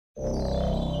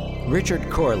Richard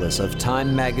Corliss of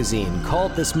Time magazine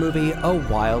called this movie a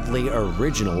wildly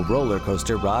original roller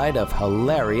coaster ride of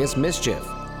hilarious mischief.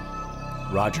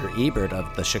 Roger Ebert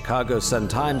of the Chicago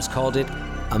Sun-Times called it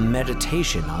a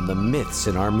meditation on the myths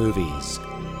in our movies,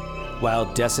 while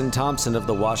Desson Thomson of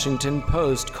the Washington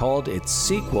Post called its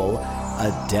sequel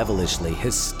a devilishly,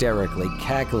 hysterically,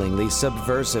 cacklingly,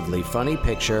 subversively funny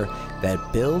picture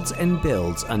that builds and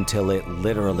builds until it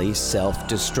literally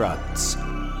self-destructs.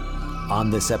 On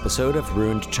this episode of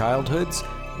Ruined Childhoods,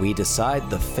 we decide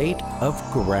the fate of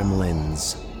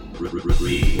Gremlins.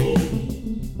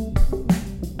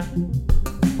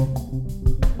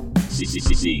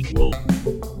 Sequel.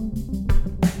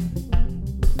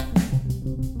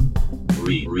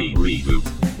 Reboot.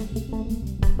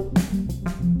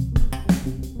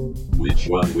 Which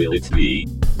one will it be?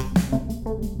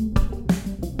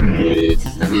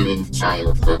 It's the Ruined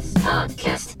Childhoods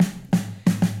podcast.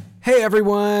 Hey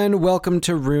everyone, welcome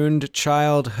to Ruined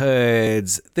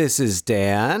Childhoods. This is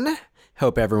Dan.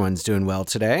 Hope everyone's doing well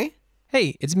today.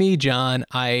 Hey, it's me, John.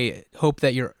 I hope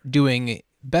that you're doing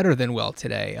better than well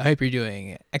today. I hope you're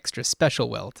doing extra special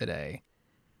well today.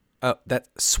 Oh,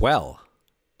 that's swell.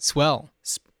 Swell.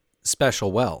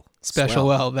 Special well. Special swell.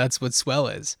 well, that's what swell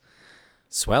is.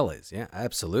 Swell is, yeah,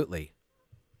 absolutely.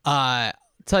 Tell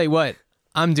you what,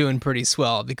 I'm doing pretty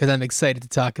swell because I'm excited to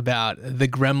talk about the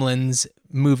Gremlins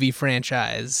movie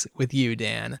franchise with you,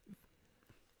 Dan.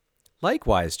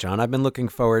 Likewise, John. I've been looking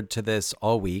forward to this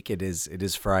all week. It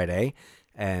is Friday,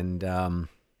 and a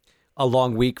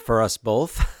long week for us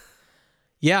both.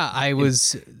 Yeah, I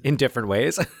was in different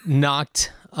ways.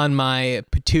 knocked on my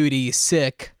patootie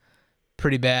sick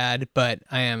pretty bad, but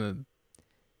I am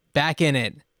back in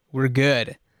it. We're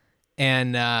good.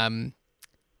 And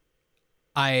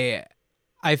I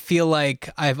feel like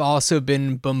I've also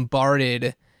been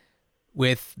bombarded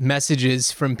with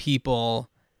messages from people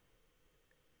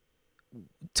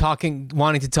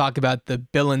wanting to talk about the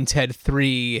Bill and Ted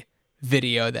 3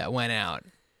 video that went out.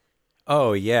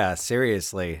 Oh yeah,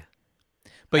 seriously.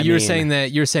 But you're saying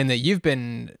that you've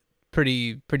been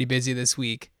pretty busy this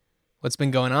week. What's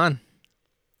been going on?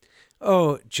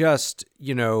 Oh, just,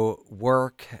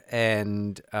 work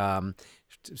and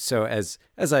so as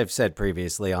I've said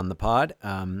previously on the pod,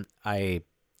 I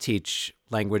teach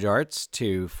language arts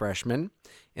to freshmen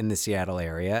in the Seattle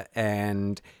area,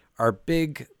 and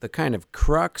the kind of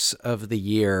crux of the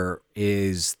year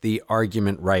is the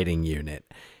argument writing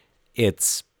unit.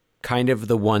 It's kind of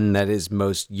the one that is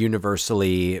most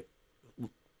universally,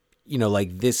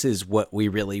 this is what we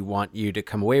really want you to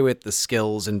come away with. The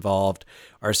skills involved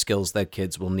are skills that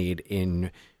kids will need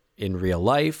in real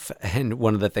life. And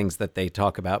one of the things that they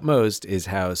talk about most is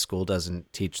how school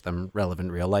doesn't teach them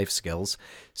relevant real life skills.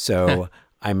 So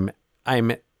I'm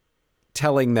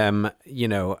telling them,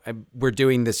 we're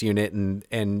doing this unit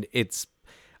and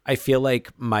I feel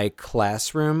like my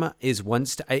classroom is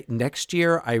next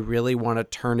year, I really want to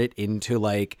turn it into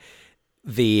like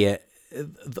the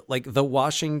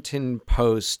Washington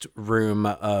Post room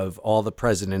of all the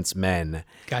president's men.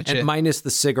 Gotcha. And minus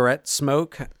the cigarette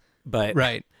smoke, but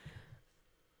right.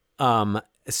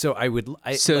 So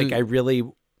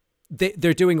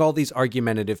they're doing all these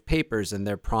argumentative papers, and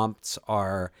their prompts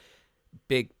are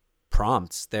big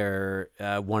prompts.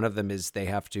 One of them is they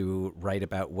have to write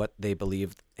about what they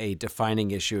believe a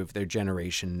defining issue of their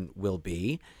generation will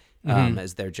be,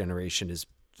 as their generation is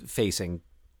facing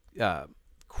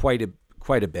quite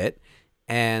a bit.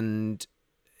 And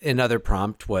another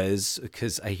prompt was,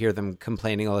 because I hear them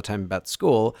complaining all the time about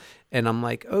school, and I'm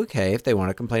like, okay, if they want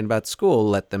to complain about school,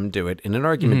 let them do it in an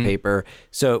argument paper.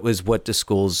 So it was, what do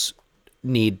schools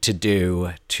need to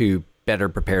do to better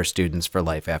prepare students for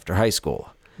life after high school?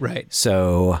 Right.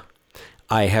 So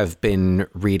I have been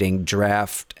reading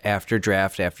draft after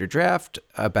draft after draft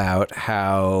about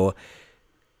how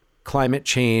climate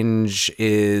change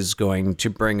is going to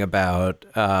bring about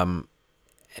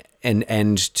an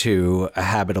end to a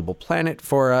habitable planet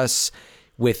for us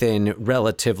within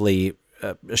relatively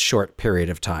a short period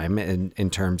of time in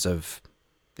terms of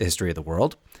the history of the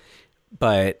world.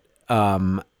 But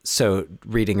so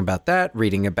reading about that,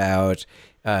 reading about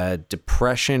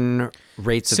depression,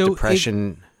 rates of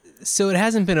depression. So it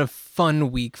hasn't been a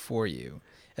fun week for you,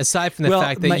 aside from the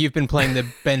fact that you've been playing the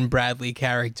Ben Bradley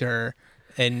character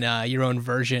in your own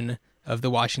version of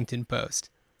the Washington Post.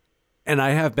 And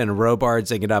I have been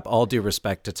robardsing it up, all due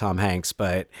respect to Tom Hanks,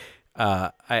 but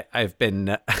I've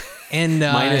been...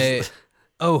 And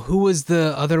who was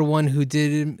the other one who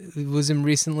was him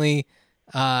recently?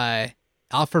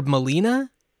 Alfred Molina?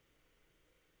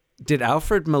 Did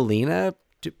Alfred Molina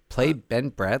play Ben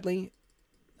Bradley?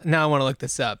 Now I want to look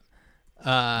this up.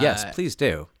 Yes, please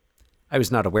do. I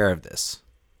was not aware of this.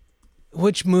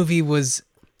 Which movie was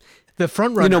the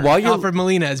front runner? Alfred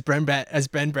Molina as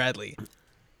Ben Bradley.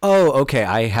 Oh, okay.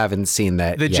 I haven't seen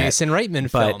that The yet, Jason Reitman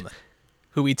film,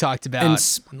 who we talked about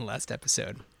in the last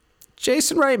episode.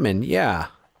 Jason Reitman, yeah.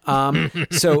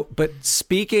 But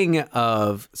speaking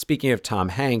of Tom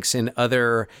Hanks in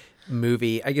other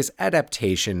movie, I guess,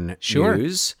 adaptation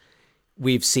news,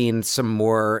 we've seen some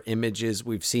more images.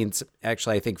 We've seen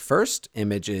actually, I think, first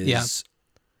images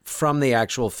from the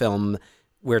actual film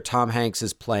where Tom Hanks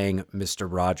is playing Mr.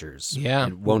 Rogers. Yeah.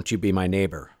 And Won't You Be My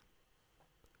Neighbor?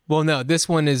 Well, no, this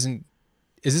one isn't.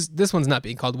 This one's not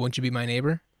being called Won't You Be My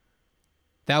Neighbor?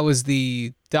 That was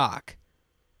the doc.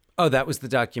 Oh, that was the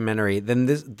documentary. Then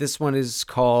this one is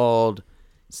called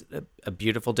A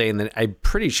Beautiful Day in the... I'm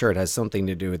pretty sure it has something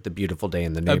to do with The Beautiful Day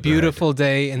in the Neighborhood. A Beautiful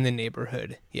Day in the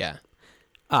Neighborhood, yeah.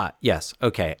 Ah, yes.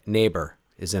 Okay. Neighbor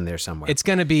is in there somewhere. It's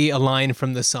going to be a line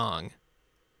from the song.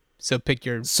 So pick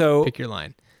your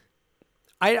line.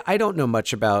 I don't know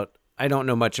much about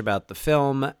the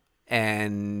film,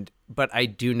 but I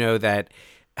do know that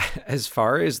as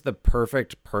far as the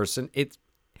perfect person, it's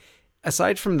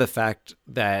aside from the fact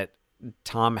that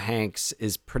Tom Hanks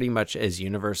is pretty much as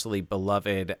universally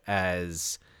beloved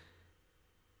as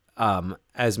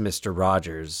Mr.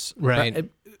 Rogers. Right.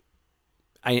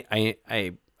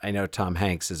 I know Tom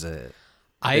Hanks is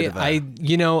I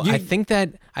think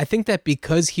that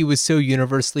because he was so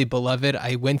universally beloved,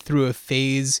 I went through a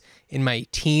phase in my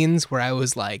teens where I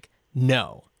was like,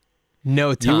 no Tom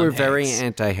Hanks. You were very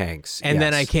anti-Hanks. And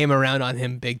then I came around on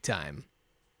him big time.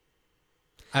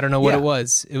 I don't know what it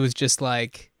was. It was just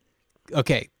like,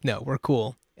 okay, no, we're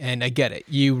cool. And I get it.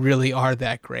 You really are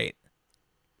that great.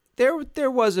 There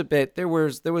was a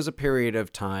period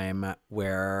of time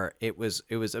where it was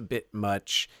a bit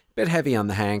heavy on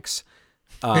the Hanks.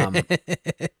 I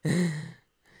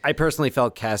personally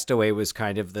felt Castaway was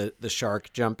kind of the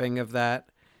shark jumping of that,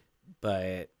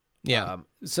 but yeah.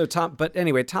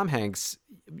 Tom Hanks,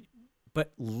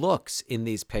 but looks in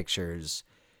these pictures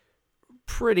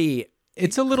pretty.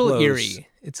 It's a little close. eerie.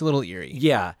 It's a little eerie.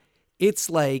 Yeah, it's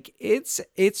like is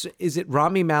it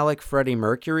Rami Malek, Freddie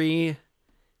Mercury,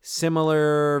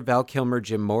 similar Val Kilmer,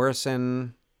 Jim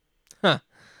Morrison? Huh.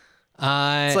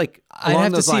 It's like I'd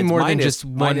have to see lines, more than just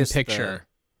one picture.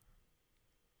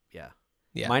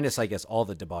 Yeah. Minus, I guess, all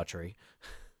the debauchery.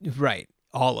 Right.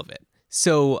 All of it.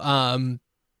 So,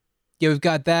 we've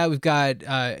got that. We've got,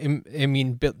 Keanu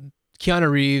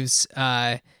Reeves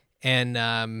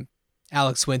and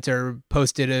Alex Winter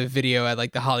posted a video at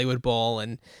like the Hollywood Bowl.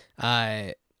 And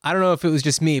I don't know if it was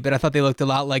just me, but I thought they looked a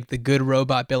lot like the Good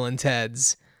Robot Bill and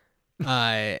Ted's.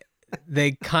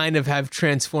 They kind of have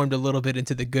transformed a little bit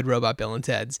into the Good Robot Bill and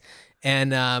Ted's.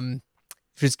 And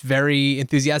just very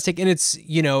enthusiastic. And it's,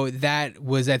 that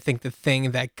was, I think, the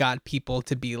thing that got people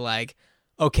to be like,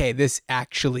 okay, this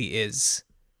actually is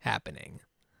happening.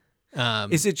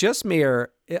 Is it just me or,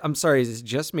 I'm sorry, is it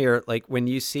just me or like when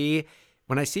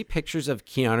I see pictures of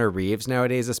Keanu Reeves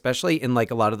nowadays, especially in like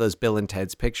a lot of those Bill and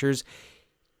Ted's pictures,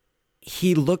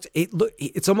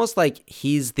 it's almost like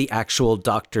he's the actual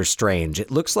Doctor Strange.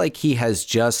 It looks like he has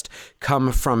just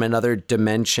come from another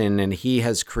dimension and he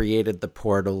has created the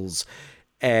portals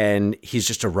and he's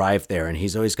just arrived there, and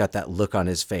he's always got that look on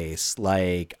his face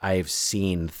like, I've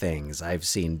seen things. I've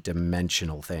seen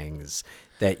dimensional things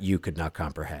that you could not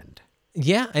comprehend.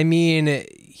 Yeah, I mean,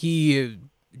 he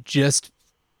just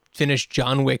finished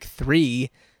John Wick 3,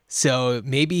 so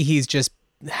maybe he's just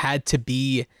had to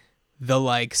be the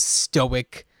like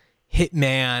stoic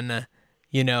hitman,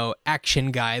 action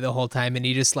guy the whole time, and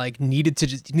he just like needs to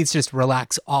just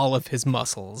relax all of his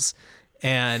muscles.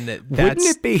 And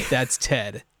that's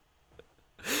Ted.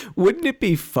 Wouldn't it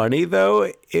be funny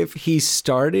though if he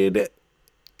started,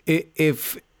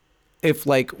 if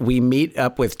like we meet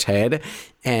up with Ted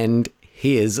and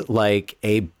he is like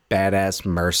a badass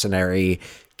mercenary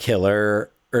killer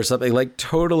or something, like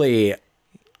totally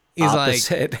He's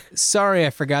opposite. Like, sorry, I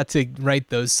forgot to write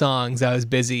those songs. I was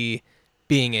busy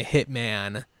being a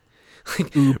hitman.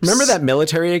 Remember that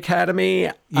military academy?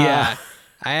 Yeah.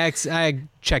 I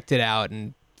checked it out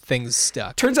and things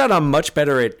stuck. Turns out I'm much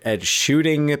better at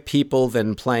shooting people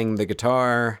than playing the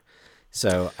guitar.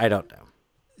 So I don't know.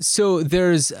 So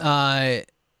there's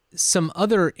some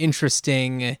other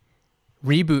interesting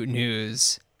reboot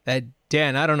news that,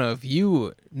 Dan, I don't know if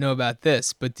you know about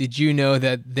this, but did you know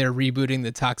that they're rebooting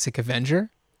the Toxic Avenger?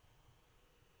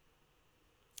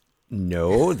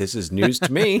 No, this is news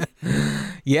to me.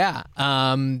 Yeah.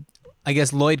 I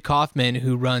guess Lloyd Kaufman,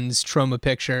 who runs Troma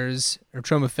Pictures or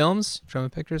Troma Films,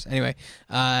 Troma Pictures. Anyway,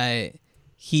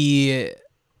 he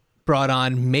brought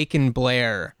on Macon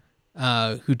Blair,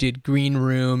 who did Green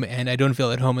Room and I Don't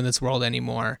Feel at Home in This World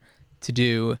Anymore, to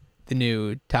do the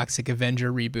new Toxic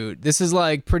Avenger reboot. This is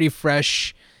like pretty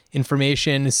fresh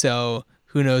information, so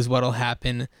who knows what'll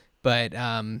happen. But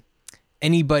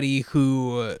anybody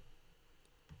who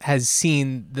has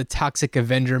seen the Toxic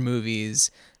Avenger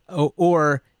movies,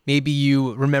 or maybe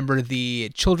you remember the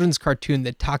children's cartoon,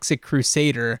 The Toxic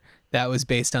Crusader, that was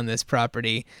based on this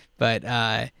property, but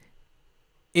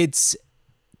it's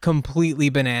completely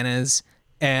bananas,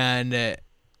 and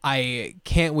I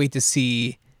can't wait to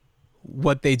see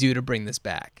what they do to bring this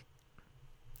back.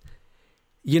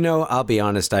 You know, I'll be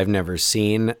honest, I've never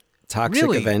seen Toxic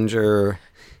Really? Avenger,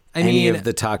 any of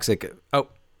the Toxic... Oh.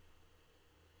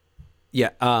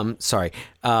 Yeah, sorry.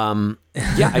 Yeah,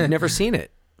 I've never seen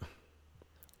it.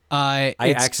 I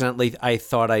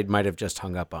thought I might have just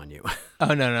hung up on you.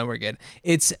 Oh, no, we're good.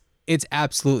 It's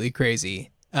absolutely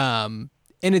crazy. And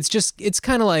it's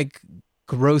kind of like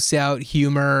gross out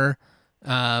humor,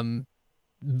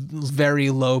 very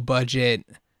low budget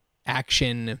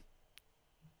action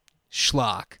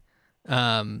schlock.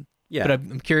 Yeah. But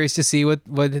I'm curious to see what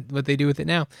they do with it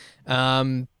now.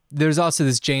 There's also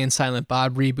this Jay and Silent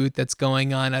Bob reboot that's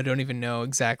going on. I don't even know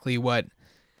exactly what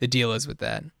the deal is with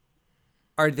that.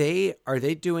 Are they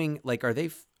doing like are they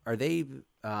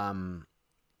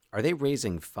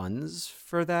raising funds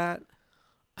for that?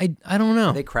 I don't know.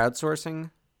 Are they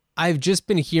crowdsourcing? I've just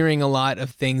been hearing a lot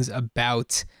of things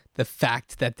about the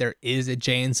fact that there is a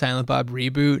Jay and Silent Bob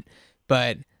reboot,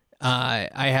 but I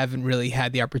haven't really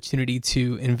had the opportunity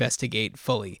to investigate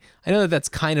fully. I know that that's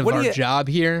kind of our job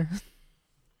here.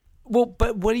 Well,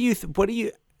 but what are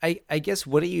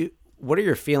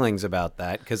your feelings about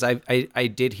that? Because I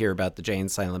did hear about the Jay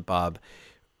and Silent Bob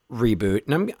reboot,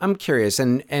 and I'm curious,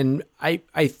 and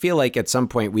I feel like at some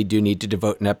point we do need to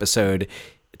devote an episode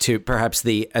to perhaps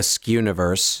the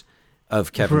Askew-niverse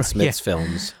of Kevin Smith's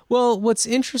films. Well, what's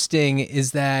interesting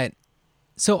is that,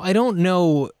 so I don't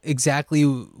know exactly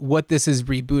what this is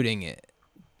rebooting.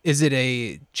 Is it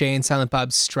a Jay and Silent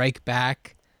Bob Strike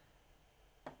Back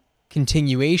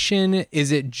continuation?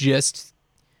 Is it just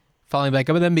following back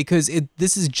up with them? Because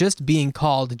this is just being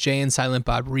called Jay and Silent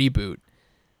Bob Reboot.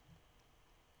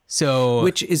 So,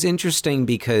 which is interesting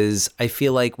because I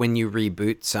feel like when you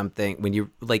reboot something, when you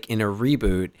like in a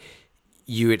reboot,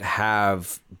 you'd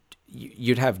have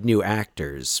new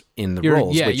actors in the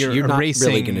roles, which you're not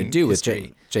really going to do with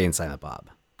Jay and Silent Bob.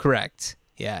 Correct.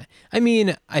 Yeah. I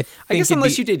mean, I guess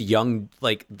unless you did young,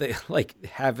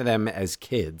 have them as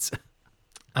kids.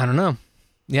 I don't know.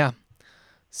 Yeah.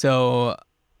 So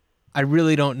I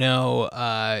really don't know.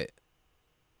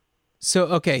 So,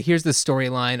 okay, here's the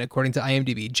storyline according to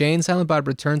IMDb. Jay and Silent Bob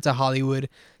returned to Hollywood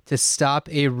to stop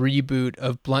a reboot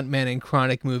of Blunt Man and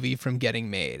Chronic movie from getting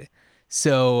made.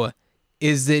 So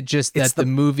is it just that the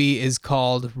movie is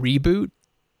called Reboot?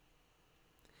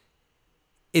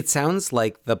 It sounds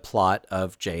like the plot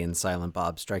of Jay and Silent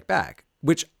Bob Strike Back,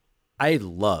 which I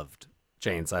loved.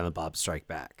 Jay and Silent Bob Strike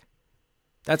Back.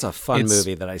 That's a fun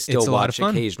movie that I still watch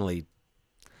occasionally.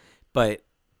 But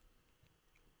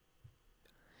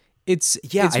I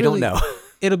don't know.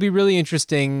 It'll be really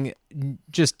interesting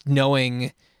just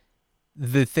knowing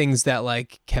the things that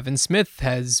like Kevin Smith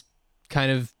has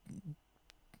kind of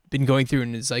been going through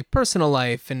in his like personal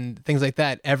life and things like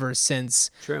that ever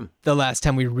since the last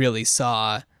time we really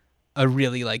saw a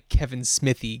really like Kevin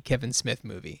Smith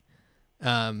movie.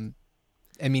 I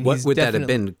mean, what would that have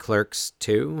been? Clerks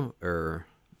 2 or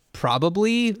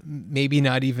probably, maybe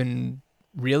not even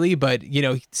really, but you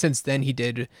know, since then he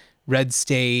did Red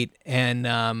State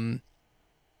and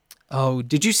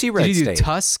did you see Red State? Did he do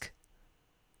Tusk?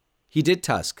 He did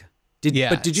Tusk.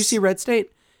 But did you see Red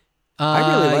State?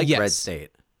 I really liked Red State.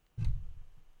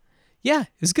 Yeah,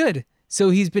 it was good. So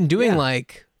he's been doing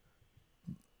like,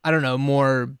 I don't know,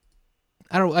 more,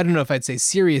 I don't know if I'd say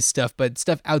serious stuff, but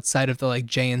stuff outside of the like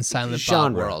Jay and Silent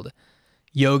Bob world.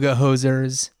 Yoga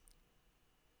Hosers.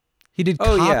 He did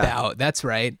Cop Out. That's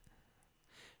right.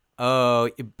 Oh,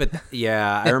 but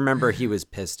yeah, I remember he was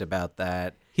pissed about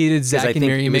that. He did Zack and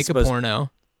Miri Make a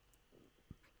Porno.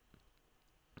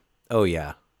 Oh,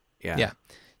 yeah. Yeah.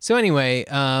 So anyway,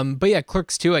 but yeah,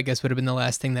 Clerks 2, I guess, would have been the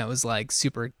last thing that was like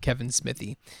super Kevin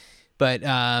Smithy. But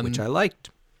which I liked.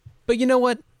 But you know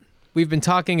what? We've been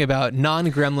talking about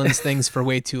non-Gremlins things for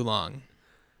way too long.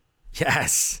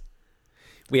 Yes.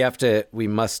 We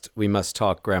must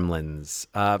talk Gremlins.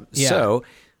 So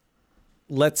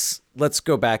let's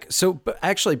go back. So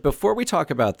actually, before we talk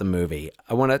about the movie,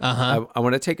 I want to I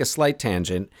want to take a slight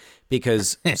tangent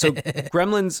because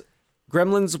Gremlins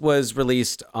was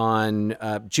released on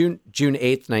June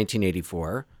 8th,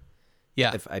 1984.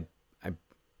 Yeah. If I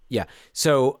Yeah.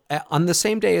 So on the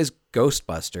same day as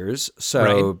Ghostbusters,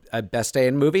 so best day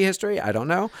in movie history, I don't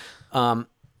know.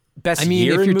 Best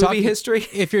year in movie history.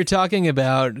 If you're talking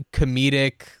about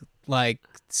comedic, like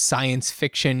science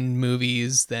fiction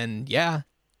movies, then yeah.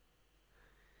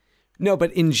 No,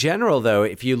 but in general, though,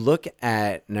 if you look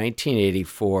at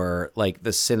 1984, like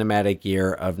the cinematic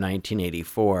year of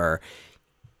 1984,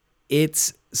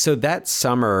 it's so that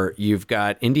summer you've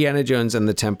got Indiana Jones and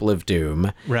the Temple of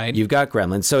Doom. Right. You've got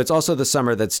Gremlins. So it's also the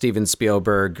summer that Steven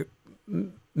Spielberg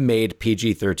made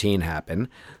PG-13 happen.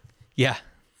 Yeah.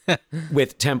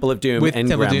 With Temple of Doom and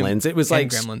Temple of Gremlins. Doom It was like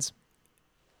Gremlins.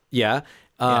 Yeah.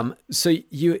 So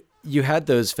you had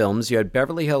those films. You had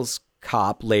Beverly Hills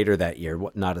Cop later that year,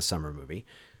 not a summer movie.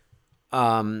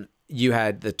 You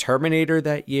had The Terminator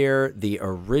that year, the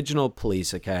original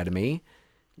Police Academy,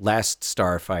 Last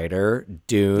Starfighter,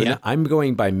 Dune. Yeah. I'm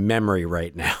going by memory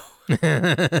right now,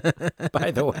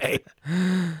 by the way.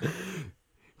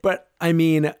 But I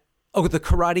mean, The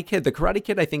Karate Kid. The Karate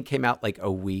Kid, I think, came out like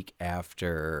a week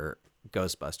after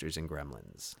Ghostbusters and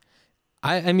Gremlins.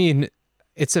 I mean,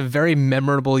 it's a very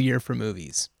memorable year for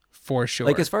movies, for sure.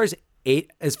 Like as far as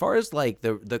like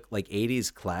the like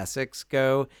 80s classics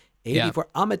go, 84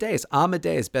 Amadeus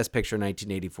Best Picture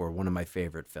 1984, one of my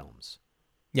favorite films.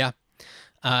 Yeah.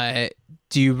 Do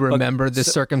you remember the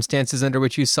circumstances under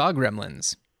which you saw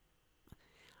Gremlins?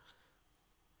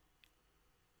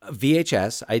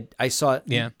 VHS. I saw it.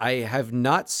 Yeah. I have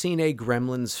not seen a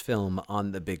Gremlins film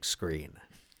on the big screen.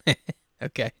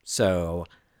 Okay. So,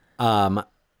 I'm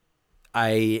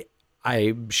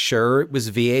sure it was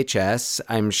VHS.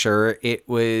 I'm sure it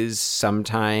was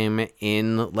sometime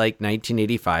in like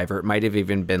 1985, or it might have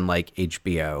even been like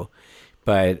HBO,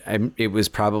 but it was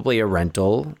probably a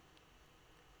rental.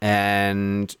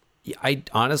 And I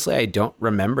don't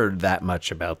remember that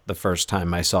much about the first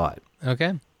time I saw it.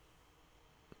 Okay.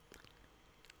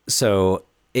 So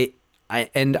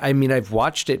I've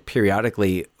watched it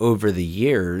periodically over the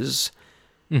years.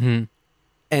 Mm-hmm.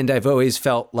 And I've always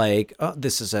felt like, oh,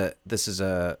 this is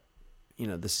a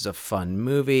fun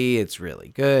movie. It's really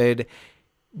good.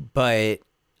 But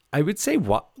I would say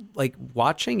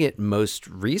watching it most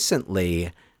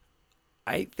recently,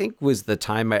 I think was the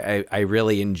time I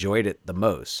really enjoyed it the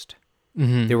most.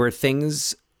 Mm-hmm. There were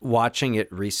things watching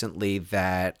it recently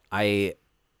that I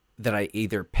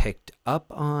either picked up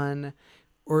on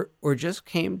or just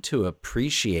came to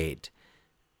appreciate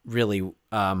really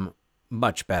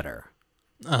much better.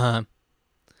 Uh-huh.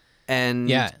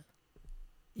 And I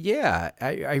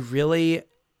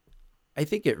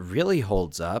think it really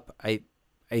holds up. I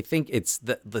think it's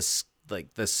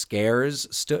the scares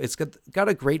still, it's got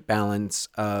a great balance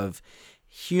of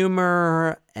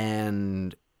humor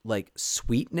and like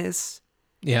sweetness.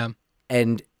 Yeah.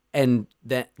 And then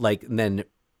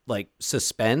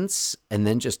suspense and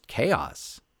then just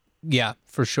chaos. Yeah,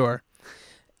 for sure.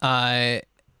 So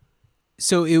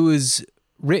it was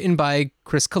written by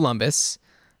Chris Columbus,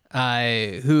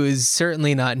 who is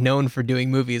certainly not known for doing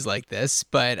movies like this,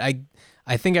 but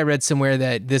I think I read somewhere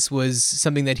that this was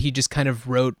something that he just kind of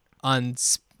wrote on,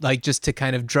 like, just to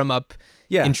kind of drum up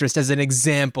interest as an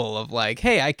example of like,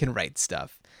 hey, I can write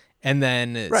stuff. And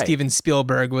then Steven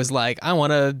Spielberg was like, I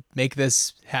want to make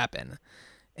this happen.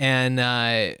 And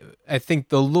I think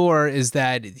the lore is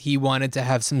that he wanted to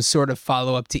have some sort of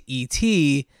follow-up to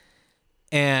E.T.,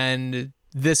 and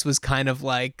this was kind of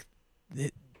like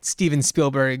Steven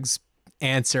Spielberg's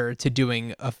answer to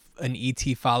doing an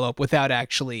E.T. follow-up without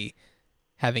actually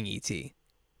having E.T.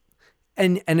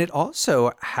 And it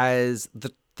also has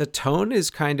the tone is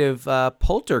kind of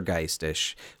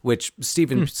poltergeist-ish, which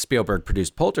Steven Spielberg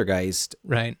produced Poltergeist,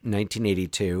 right,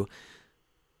 1982.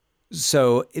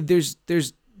 So there's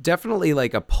definitely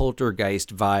like a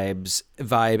poltergeist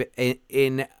vibe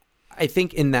in I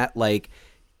think in that, like,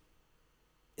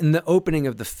 in the opening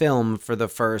of the film for the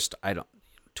first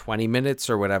 20 minutes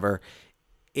or whatever,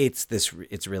 it's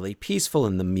really peaceful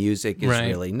and the music is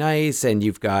really nice, and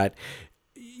you've got,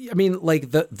 I mean,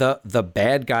 like the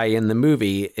bad guy in the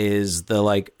movie is the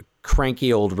like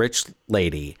cranky old rich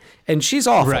lady, and she's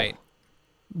awful.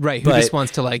 Right. Who just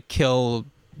wants to like kill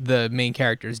the main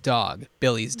character's dog,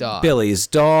 Billy's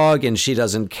dog, and she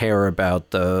doesn't care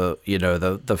about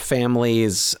the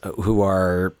families who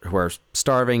are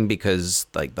starving because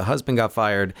like the husband got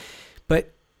fired.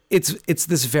 But it's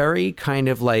this very kind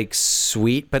of like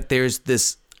sweet, but there's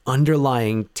this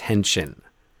underlying tension.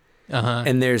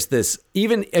 And there's this,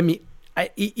 even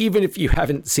if you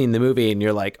haven't seen the movie and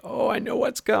you're like, oh, I know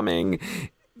what's coming,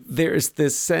 there's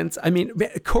this sense. I mean,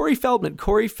 Corey Feldman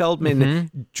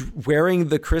wearing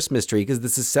the Christmas tree, because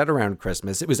this is set around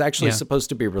Christmas. It was actually supposed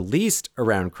to be released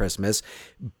around Christmas,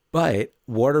 But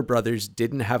Warner Brothers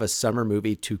didn't have a summer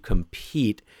movie to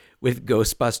compete with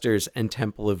Ghostbusters and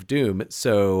Temple of Doom.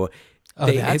 So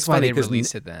that's why they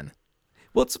released it then.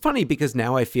 Well, it's funny because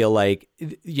now I feel like,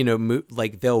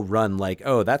 like they'll run like,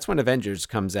 oh, that's when Avengers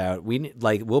comes out.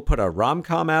 We'll put a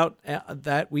rom-com out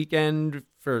that weekend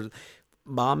for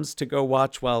moms to go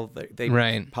watch while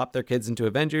they pop their kids into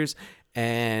Avengers,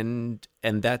 and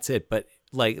that's it. But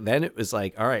like then it was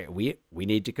like, all right, we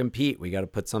need to compete. We got to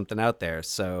put something out there.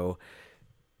 So,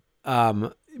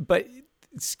 but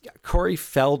Corey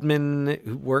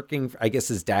Feldman working, I guess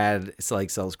his dad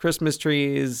sells Christmas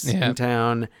trees in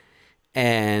town.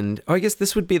 And I guess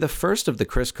this would be the first of the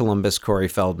Chris Columbus, Corey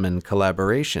Feldman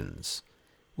collaborations.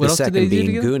 What else second did they do being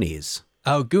together? Goonies.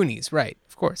 Oh, Goonies, right?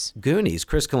 Of course. Goonies.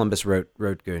 Chris Columbus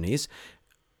wrote Goonies.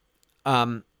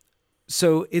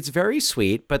 So it's very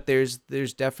sweet, but there's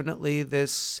definitely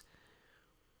this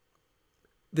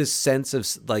sense of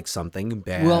like something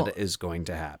bad is going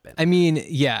to happen. I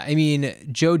mean,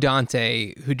 Joe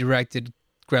Dante, who directed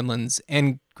Gremlins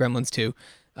and Gremlins 2,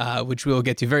 which we'll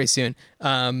get to very soon.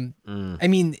 I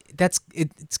mean,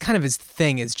 it's kind of his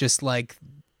thing, is just like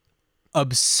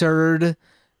absurd,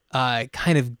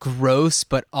 kind of gross,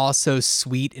 but also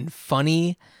sweet and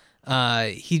funny.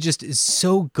 He just is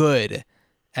so good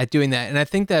at doing that. And I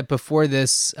think that before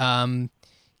this,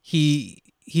 he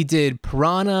did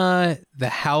Piranha, The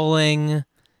Howling,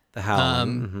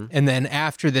 and then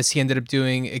after this, he ended up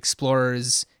doing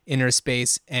Explorers, Inner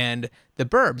Space, and The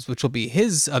Burbs, which will be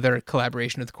his other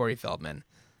collaboration with Corey Feldman.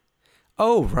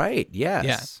 Oh, right.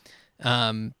 Yes. Yeah.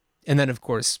 And then, of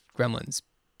course, Gremlins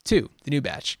 2, the new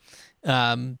batch.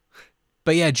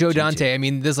 But yeah, Joe Dante, I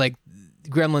mean, there's like,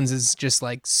 Gremlins is just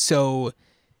like so,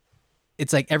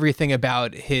 it's like everything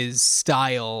about his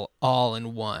style all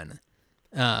in one.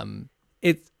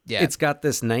 It's got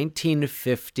this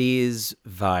 1950s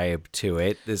vibe to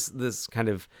it. This kind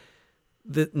of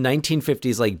the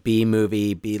 1950s like B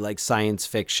movie, B like science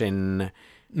fiction,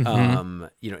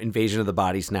 Invasion of the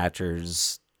Body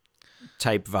Snatchers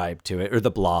type vibe to it, or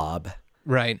The Blob.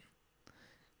 Right.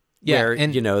 Yeah, where,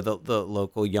 and the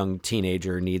local young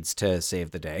teenager needs to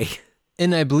save the day.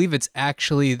 And I believe it's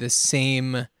actually the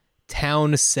same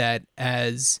town set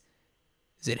as,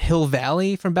 is it Hill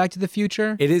Valley from Back to the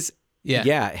Future? It is. Yeah.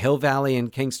 Yeah. Hill Valley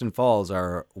and Kingston Falls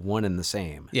are one and the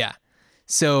same. Yeah.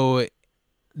 So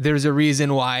there's a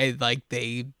reason why like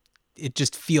it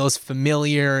just feels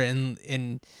familiar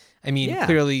and I mean,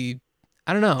 clearly,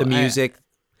 I don't know.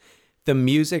 The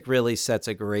music really sets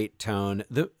a great tone.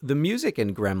 The music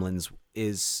in Gremlins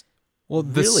is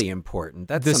really important.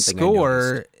 That's something I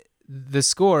noticed. The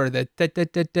score, that da, da,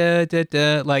 da, da, da,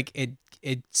 da, like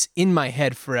it's in my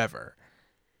head forever.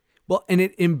 Well, and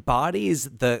it embodies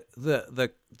the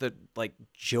like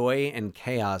joy and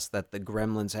chaos that the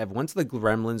Gremlins have. Once the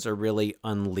Gremlins are really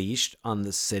unleashed on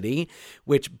the city,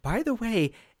 which, by the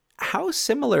way, how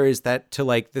similar is that to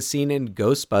like the scene in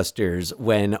Ghostbusters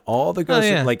when all the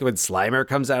ghosts, like when Slimer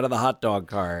comes out of the hot dog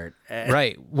cart?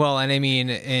 Right. Well, and I mean,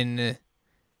 in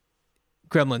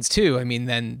Gremlins 2, I mean,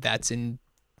 then that's in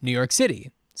New York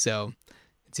City. So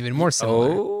it's even more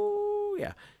similar. Oh,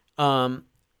 yeah.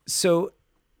 So,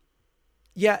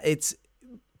 yeah,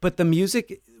 but the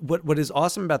music, what is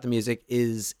awesome about the music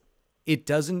is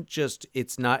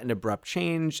it's not an abrupt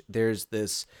change. There's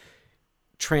this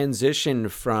transition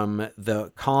from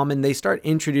the calm, and they start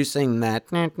introducing that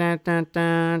da, da, da,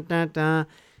 da, da, da,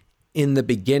 in the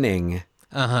beginning.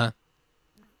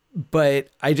 But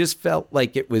I just felt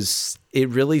like it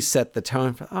really set the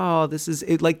tone for, this is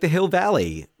it, like the Hill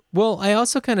Valley. Well, I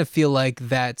also kind of feel like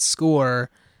that score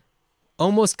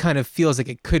almost kind of feels like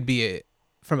it could be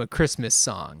from a Christmas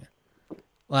song.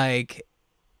 Like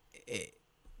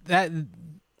that,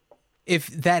 if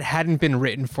that hadn't been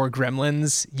written for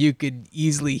Gremlins, you could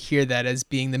easily hear that as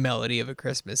being the melody of a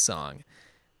Christmas song.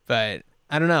 But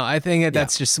I don't know. I think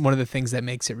that's just one of the things that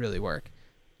makes it really work.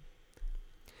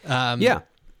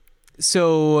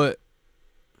 So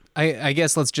I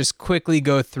guess let's just quickly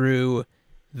go through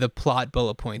the plot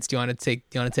bullet points. Do you want to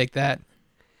take that?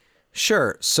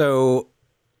 Sure. So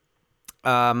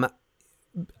the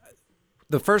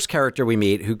first character we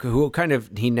meet who kind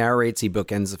of he narrates, he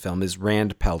bookends the film, is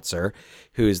Rand Peltzer,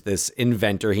 who's this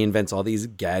inventor. He invents all these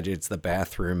gadgets, the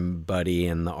bathroom buddy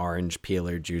and the orange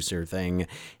peeler juicer thing.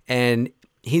 And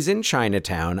he's in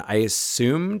Chinatown. I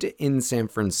assumed in San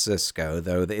Francisco,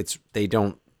 though they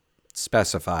don't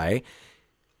specify.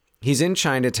 He's in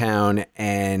Chinatown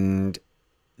and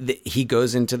he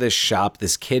goes into this shop.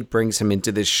 This kid brings him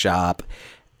into this shop,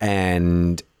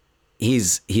 and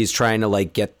he's trying to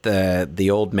like get the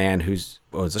old man who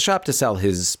owns the shop to sell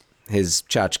his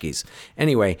tchotchkes.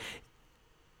 Anyway,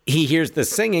 he hears the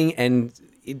singing and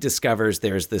he discovers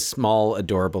there's this small,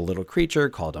 adorable little creature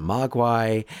called a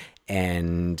mogwai,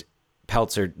 and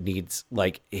Peltzer needs,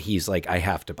 like, he's like, I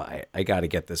have to buy it. I got to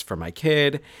get this for my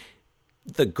kid.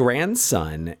 The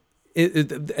grandson,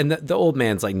 and the old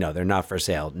man's like, no, they're not for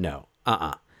sale. No,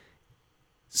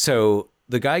 So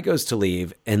the guy goes to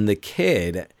leave, and the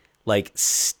kid, like,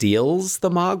 steals the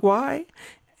mogwai,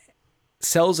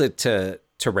 sells it to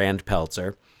Rand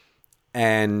Peltzer,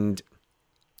 and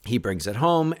he brings it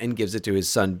home and gives it to his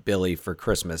son Billy for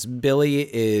Christmas. Billy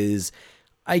is,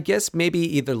 I guess, maybe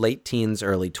either late teens,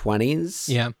 early 20s.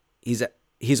 Yeah.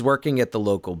 He's working at the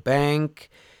local bank.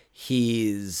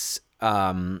 He's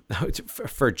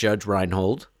for Judge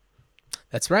Reinhold.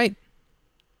 That's right.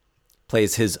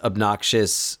 Plays his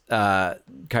obnoxious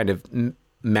kind of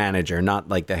manager, not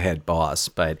like the head boss,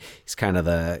 but he's kind of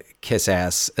the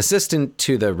kiss-ass assistant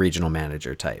to the regional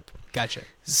manager type. Gotcha.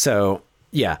 So,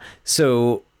 yeah.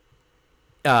 So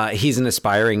he's an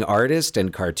aspiring artist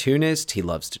and cartoonist. He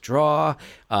loves to draw.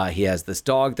 He has this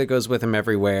dog that goes with him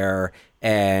everywhere.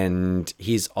 And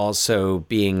he's also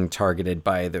being targeted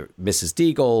by the Mrs.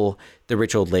 Deagle, the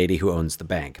rich old lady who owns the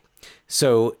bank.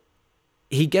 So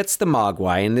he gets the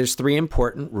mogwai, and there's 3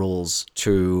 important rules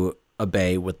to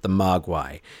obey with the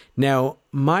mogwai. Now,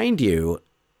 mind you,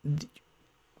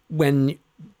 when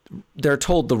they're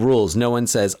told the rules, no one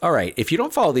says, all right, if you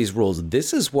don't follow these rules,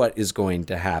 this is what is going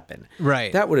to happen.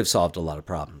 Right. That would have solved a lot of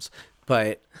problems.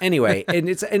 But anyway,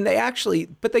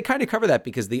 but they kind of cover that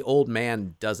because the old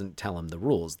man doesn't tell him the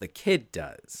rules. The kid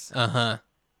does. Uh-huh.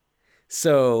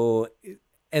 So,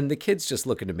 and the kid's just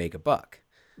looking to make a buck.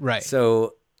 Right.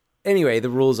 So anyway, the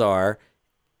rules are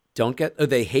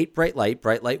they hate bright light.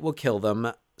 Bright light will kill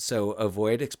them. So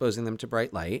avoid exposing them to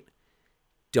bright light.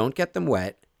 Don't get them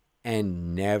wet,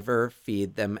 and never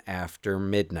feed them after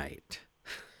midnight.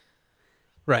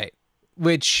 Right.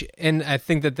 Which, and I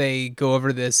think that they go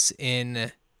over this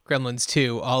in Gremlins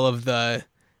 2, all of the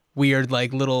weird,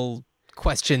 like, little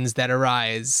questions that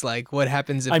arise. Like, what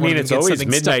happens if it's always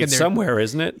midnight somewhere,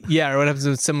 isn't it? Yeah, or what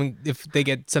happens if they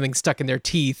get something stuck in their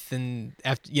teeth and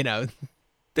after,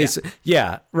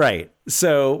 Yeah, right.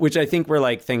 So, which I think were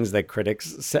like things that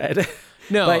critics said.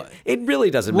 No. But it really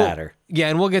doesn't matter. Yeah,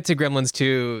 and we'll get to Gremlins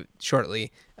 2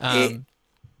 shortly.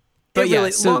 But yeah,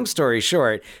 really, long story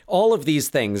short, all of these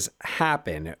things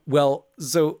happen. Well,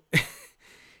 so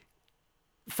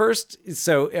first,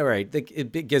 all right,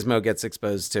 Gizmo gets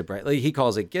exposed to bright light. He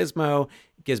calls it Gizmo.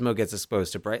 Gizmo gets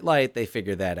exposed to bright light. They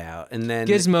figure that out. And then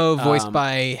Gizmo, voiced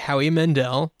by Howie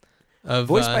Mandel.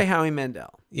 By Howie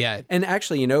Mandel. Yeah. And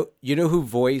actually, you know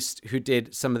who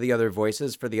did some of the other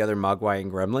voices for the other Mogwai and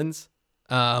Gremlins?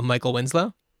 Michael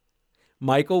Winslow.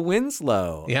 Michael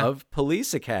Winslow Yeah. of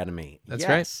Police Academy. That's yes.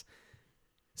 right.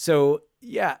 So,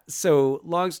 yeah. So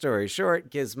long story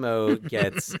short, Gizmo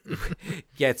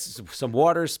gets some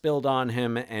water spilled on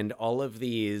him, and all of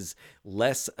these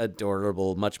less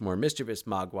adorable, much more mischievous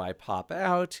Mogwai pop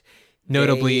out.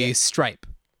 Notably Stripe.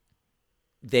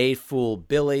 They fool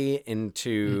Billy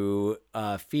into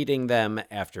feeding them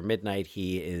after midnight.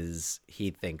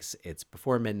 He thinks it's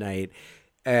before midnight,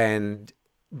 and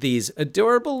these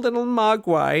adorable little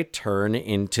Mogwai turn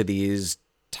into these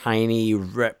tiny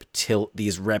reptilian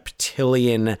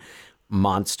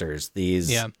monsters.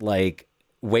 These like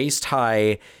waist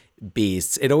high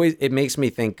beasts. It makes me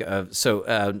think of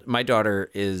my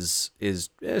daughter is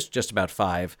just about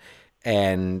 5,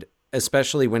 and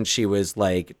especially when she was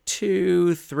like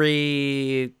 2,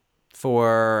 3,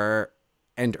 4,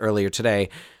 and earlier today,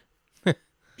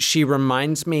 she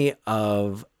reminds me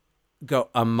of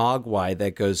a Mogwai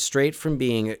that goes straight from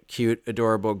being cute,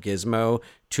 adorable Gizmo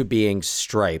to being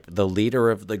Stripe, the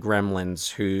leader of the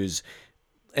Gremlins,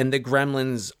 and the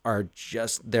Gremlins are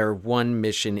just, their one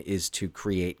mission is to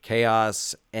create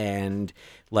chaos and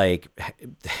like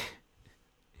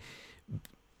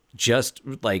just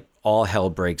like all hell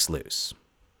breaks loose.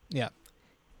 Yeah.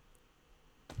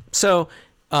 So,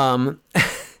 and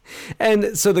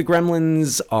so the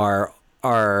Gremlins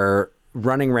are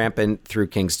running rampant through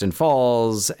Kingston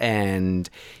Falls, and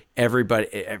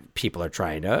people are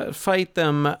trying to fight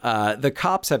them. The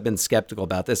cops have been skeptical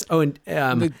about this. Oh, and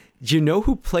do you know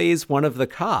who plays one of the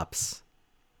cops?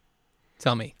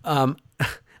 Tell me. A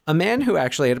man who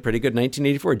actually had a pretty good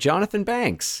 1984, Jonathan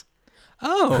Banks.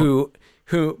 Oh.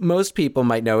 Who most people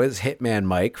might know as Hitman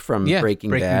Mike from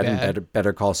Breaking Bad and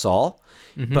Better Call Saul,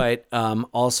 but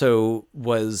also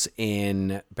was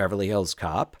in Beverly Hills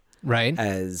Cop, right?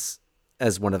 As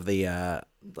one of the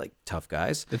like tough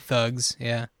guys, the thugs,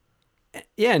 yeah,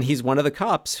 and he's one of the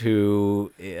cops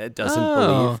who doesn't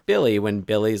believe Billy when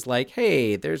Billy's like,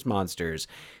 "Hey, there's monsters."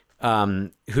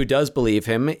 who does believe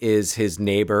him is his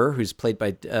neighbor, who's played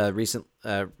by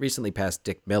recently passed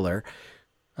Dick Miller,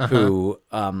 who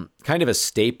kind of a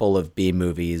staple of B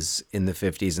movies in the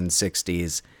 50s and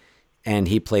 60s. And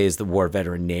he plays the war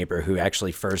veteran neighbor who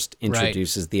actually first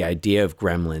introduces the idea of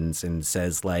gremlins and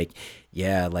says, like,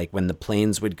 yeah, like when the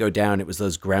planes would go down, it was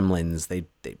those gremlins. They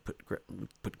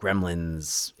put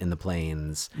gremlins in the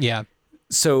planes. Yeah.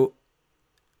 So,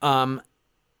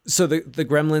 so the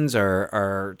gremlins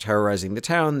are terrorizing the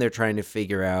town. They're trying to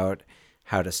figure out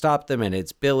how to stop them, and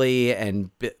it's Billy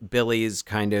and Billy's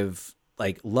kind of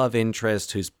like love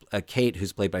interest, who's Kate,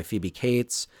 who's played by Phoebe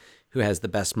Cates, who has the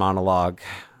best monologue.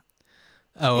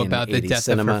 Oh, about the death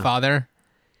cinema. of her father?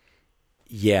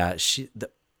 Yeah, the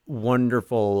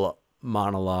wonderful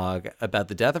monologue about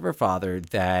the death of her father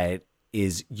that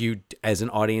is, you as an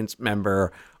audience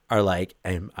member are like,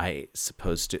 am I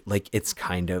supposed to, like, it's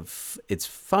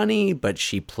funny, but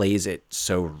she plays it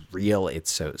so real,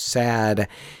 it's so sad.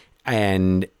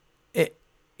 And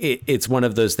it's one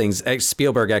of those things.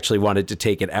 Spielberg actually wanted to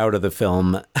take it out of the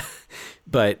film,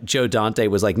 but Joe Dante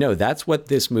was like, no, that's what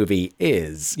this movie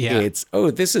is. Yeah. It's,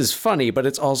 oh, this is funny, but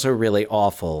it's also really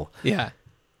awful. Yeah.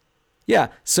 Yeah.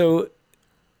 So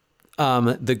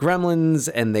the Gremlins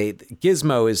and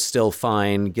Gizmo is still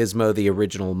fine. Gizmo, the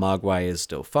original Mogwai, is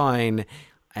still fine.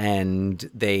 And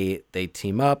they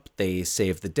team up. They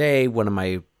save the day. What am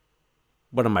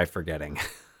I forgetting?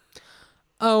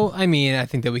 Oh, I mean, I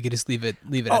think that we could just leave it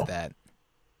at that.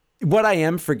 What I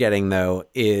am forgetting, though,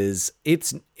 is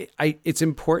it's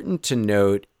important to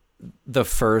note the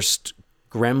first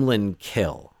gremlin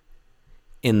kill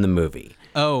in the movie.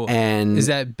 Oh, and is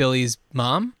that Billy's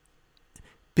mom?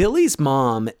 Billy's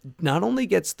mom not only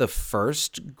gets the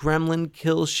first gremlin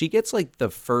kill, she gets like the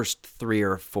first 3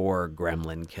 or 4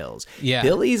 gremlin kills. Yeah.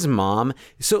 Billy's mom,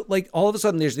 so like all of a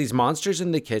sudden there's these monsters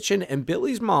in the kitchen, and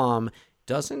Billy's mom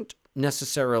doesn't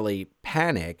necessarily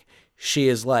panic. She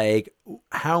is like,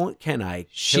 how can I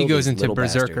kill She goes these into little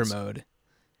berserker bastards? mode.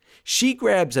 She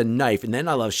grabs a knife, and then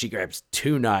I love she grabs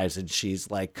 2 knives, and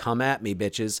she's like, come at me,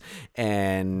 bitches.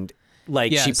 And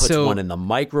like she puts one in the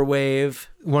microwave.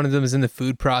 One of them is in the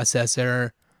food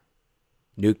processor.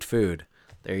 Nuked food.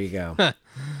 There you go.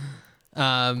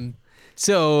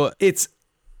 So it's,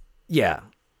 yeah,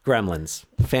 Gremlins.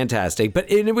 Fantastic.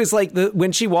 But it was like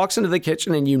when she walks into the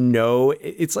kitchen and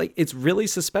it's like, it's really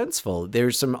suspenseful.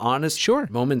 There's some honest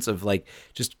moments of like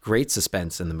just great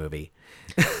suspense in the movie.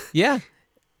 Yeah.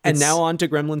 And now on to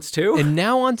Gremlins 2? And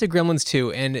now on to Gremlins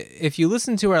 2. And if you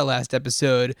listen to our last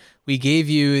episode, we gave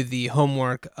you the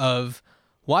homework of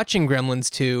watching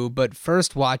Gremlins 2, but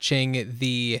first watching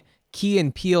the Key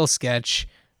and Peele sketch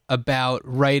about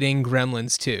writing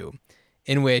Gremlins 2,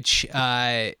 in which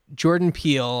Jordan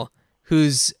Peele,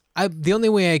 who's the only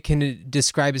way I can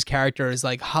describe his character is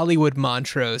like Hollywood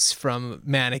Montrose from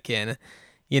Mannequin.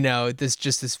 You know, this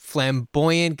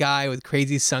flamboyant guy with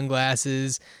crazy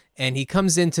sunglasses. And he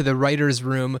comes into the writer's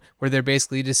room where they're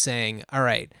basically just saying, all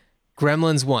right,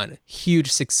 Gremlins 1,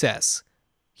 huge success.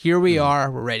 Here we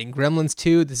are, we're writing Gremlins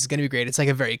 2. This is going to be great. It's like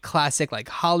a very classic, like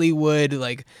Hollywood,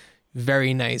 like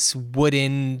very nice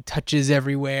wooden touches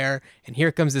everywhere. And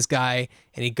here comes this guy,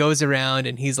 and he goes around,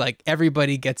 and he's like,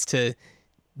 everybody gets to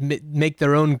make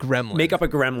their own gremlin. Make up a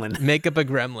gremlin. Make up a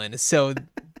gremlin. So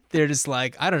they're just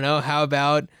like, I don't know, how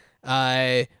about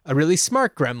a really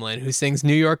smart gremlin who sings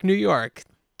New York, New York?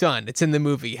 Done. It's in the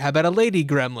movie. How about a lady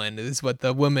gremlin? Is what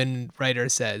the woman writer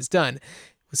says. Done.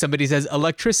 Somebody says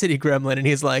electricity gremlin, and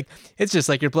he's like, it's just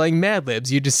like you're playing Mad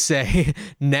Libs. You just say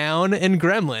noun and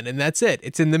gremlin, and that's it.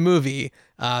 It's in the movie.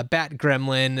 Bat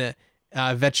gremlin,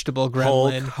 vegetable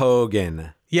gremlin. Hulk Hogan.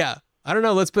 Yeah. I don't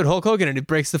know. Let's put Hulk Hogan in. It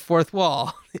breaks the fourth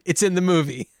wall. It's in the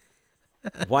movie.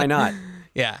 Why not?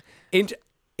 Yeah.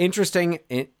 Interesting.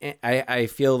 I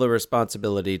feel the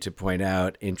responsibility to point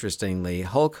out, interestingly,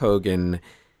 Hulk Hogan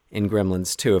in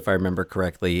Gremlins 2, if I remember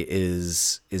correctly,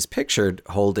 is pictured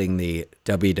holding the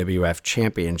WWF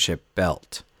Championship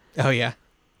belt. Oh, yeah.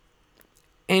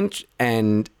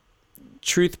 And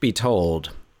truth be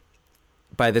told,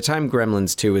 by the time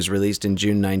Gremlins 2 was released in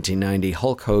June 1990,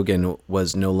 Hulk Hogan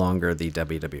was no longer the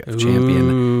WWF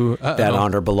champion. That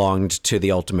honor belonged to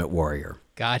the Ultimate Warrior.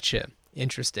 Gotcha.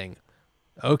 Interesting.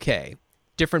 Okay.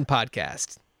 Different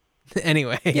podcast.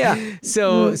 Anyway. Yeah.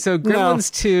 So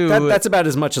Gremlins 2. That's about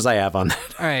as much as I have on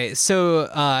that. All right. So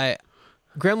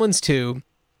Gremlins 2,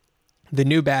 the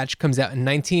new batch, comes out in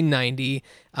 1990.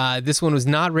 This one was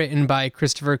not written by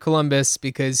Christopher Columbus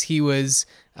because he was,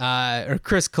 or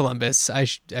Chris Columbus. I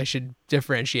should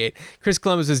differentiate. Chris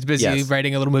Columbus was busy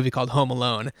writing a little movie called Home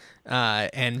Alone,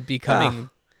 and becoming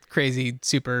crazy,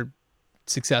 super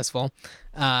successful.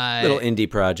 Little indie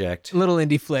project. Little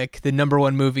indie flick, the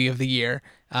 #1 movie of the year.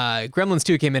 Gremlins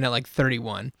 2 came in at like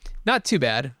 31. Not too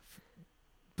bad,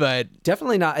 but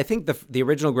Definitely not. I think the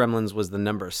original Gremlins was the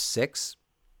number 6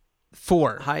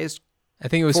 4. highest. I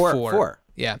think it was 4. 4.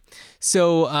 Yeah.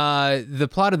 So the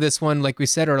plot of this one, like we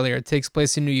said earlier, it takes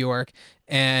place in New York,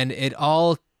 and it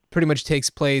all pretty much takes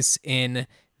place in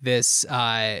this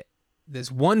this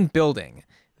one building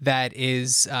that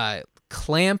is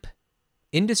Clamp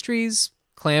Industries,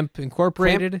 Clamp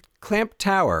Incorporated. Clamp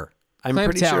Tower. I'm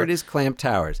Clamp pretty Tower. sure it is Clamp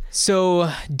Towers.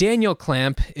 So Daniel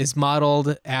Clamp is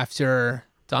modeled after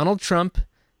Donald Trump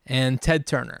and Ted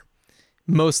Turner,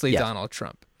 mostly Yes. Donald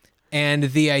Trump.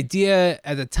 And the idea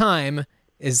at the time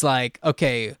is like,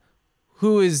 okay,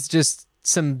 who is just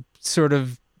some sort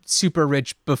of super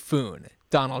rich buffoon?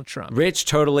 Donald Trump. Rich,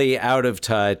 totally out of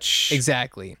touch.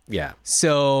 Exactly. Yeah.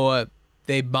 So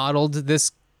they modeled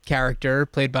this character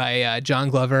played by John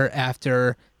Glover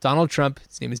after Donald Trump.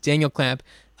 His name is Daniel Clamp.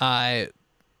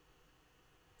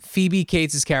 Phoebe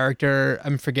Cates' character,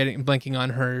 I'm blanking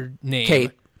on her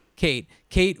name.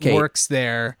 Kate works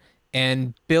there,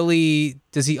 and Billy,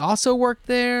 does he also work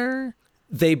there?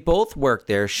 They both work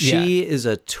there. She is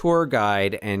a tour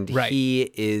guide, and Right.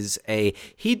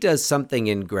 he does something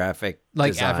in graphic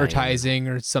Like design, advertising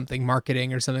or something,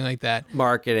 marketing or something like that.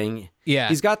 marketing. Yeah.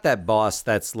 He's got that boss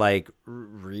that's like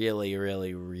really,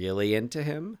 really, really into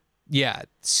him. Yeah,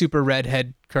 super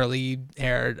redhead, curly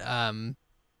haired,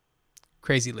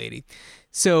 crazy lady.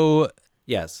 So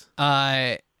Yes.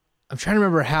 I'm trying to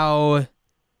remember how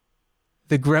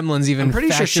the Gremlins even I'm pretty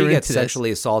sure factor she gets into this.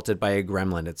 sexually assaulted by a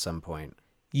gremlin at some point.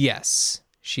 Yes,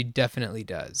 she definitely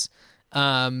does.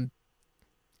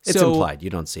 It's So- implied. You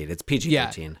don't see it. It's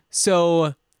PG-13.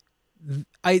 So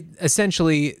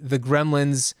essentially the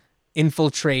Gremlins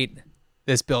infiltrate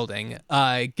this building.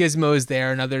 Gizmo is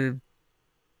there,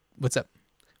 what's up?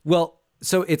 Well,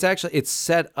 so it's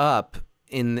set up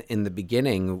in the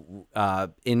beginning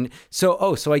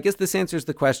so I guess this answers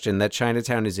the question that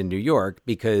Chinatown is in New York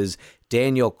because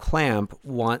Daniel Clamp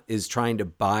is trying to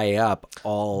buy up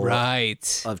all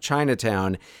Right. of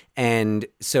Chinatown, and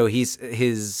so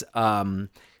his I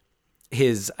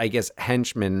guess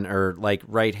henchman or like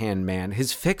right-hand man,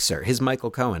 his fixer, his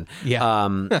Michael Cohen.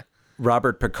 Yeah.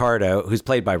 Robert Picardo, who's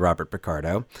played by Robert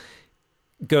Picardo,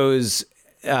 goes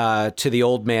to the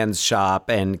old man's shop,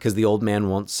 and because the old man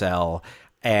won't sell,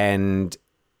 and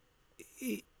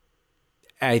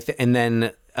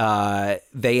then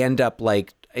they end up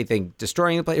like I think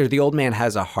destroying the place, or the old man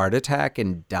has a heart attack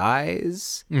and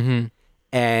dies, and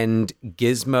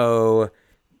Gizmo.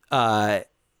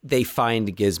 They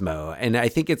find Gizmo, and I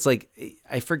think it's like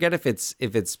I forget if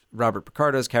it's Robert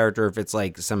Picardo's character, if it's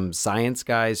like some science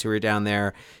guys who are down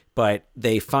there, but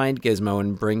they find Gizmo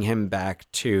and bring him back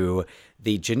to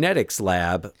the genetics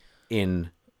lab in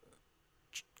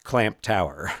Clamp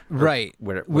Tower, Right.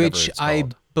 whatever Which it's I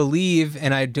called. believe,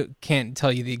 and I can't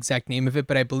tell you the exact name of it,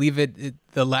 but I believe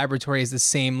the laboratory is the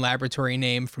same laboratory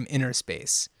name from Inner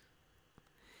Space.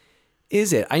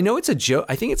 Is it? I know it's a joke.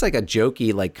 I think it's like a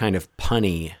jokey, like kind of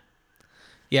punny.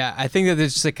 Yeah, I think that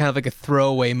there's just like kind of like a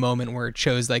throwaway moment where it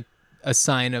shows like a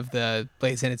sign of the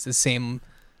place, and it's the same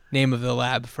name of the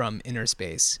lab from Inner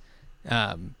Space,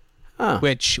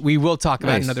 which we will talk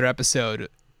about in Nice. another episode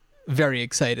very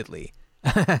excitedly.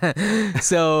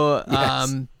 So,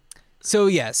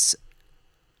 yes,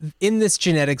 in this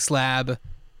genetics lab,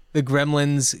 the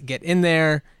gremlins get in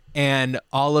there, and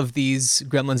all of these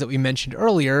gremlins that we mentioned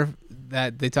earlier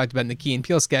that they talked about in the Key and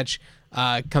Peele sketch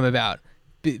come about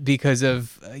because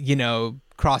of,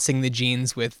 crossing the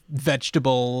genes with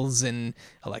vegetables, and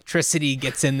electricity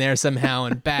gets in there somehow,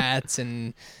 and bats,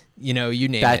 and, you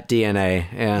name Bat it. DNA.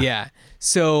 Yeah. Yeah.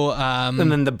 So,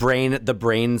 And then the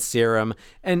brain serum.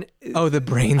 And the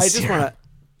brain I just serum. want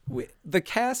to the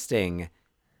casting.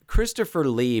 Christopher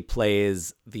Lee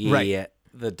plays the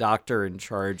doctor in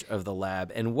charge of the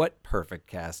lab, and what perfect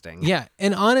casting. Yeah,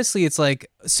 and honestly, it's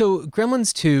like, so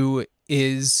Gremlins 2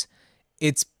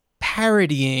 it's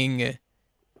parodying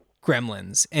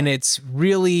Gremlins, and it's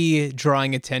really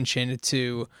drawing attention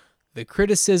to the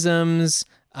criticisms,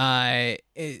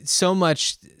 so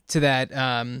much to that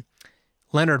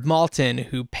Leonard Maltin,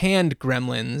 who panned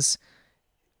Gremlins,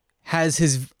 has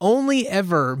his only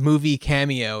ever movie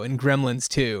cameo in Gremlins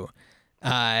 2.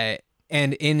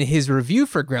 And in his review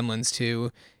for Gremlins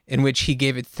 2, in which he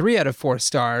gave it 3 out of 4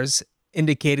 stars,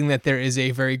 indicating that there is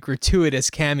a very gratuitous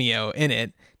cameo in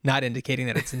it, not indicating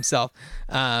that it's himself.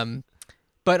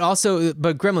 But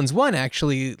Gremlins 1,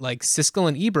 actually, like Siskel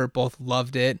and Ebert both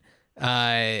loved it,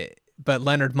 but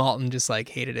Leonard Maltin just like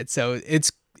hated it. So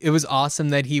it was awesome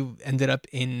that he ended up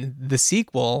in the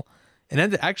sequel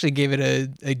and actually gave it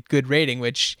a good rating,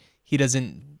 which he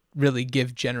doesn't really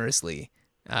give generously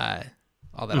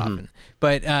all that often.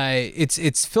 But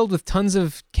it's filled with tons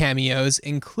of cameos,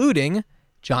 including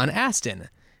John Astin,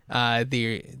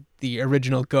 the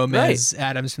original Gomez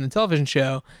Adams from the television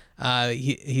show.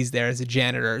 He's there as a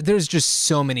janitor. There's just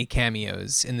so many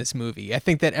cameos in this movie. I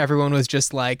think that everyone was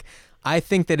just like, I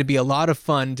think that it'd be a lot of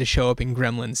fun to show up in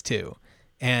Gremlins 2.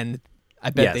 And I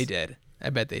bet they did.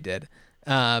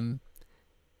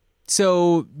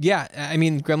 So, yeah, I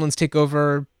mean, Gremlins take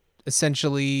over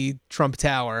essentially Trump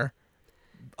Tower.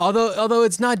 Although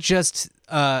it's not just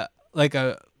like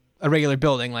a regular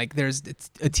building. Like there's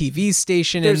a TV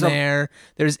station in there.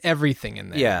 There's everything in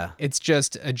there. Yeah. It's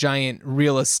just a giant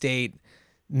real estate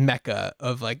mecca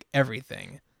of like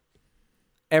everything.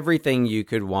 Everything you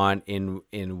could want in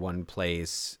one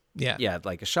place. Yeah. Yeah,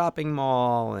 like a shopping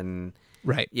mall and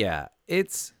Right. yeah.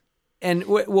 What's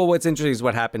interesting is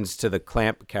what happens to the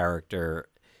Clamp character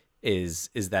is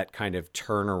that kind of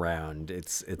turnaround.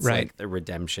 It's Right. like the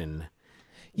redemption.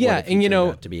 Yeah, What if he and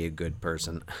turned out to be a good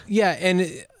person. Yeah,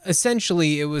 and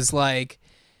essentially it was like,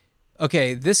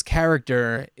 okay, this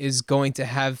character is going to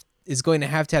have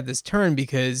this turn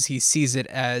because he sees it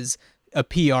as a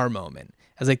PR moment,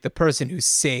 as like the person who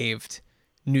saved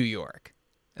New York,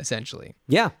 essentially.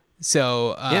 Yeah.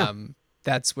 So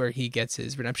that's where he gets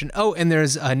his redemption. Oh, and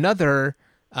there's another,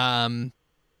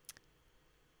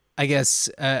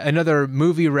 another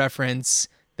movie reference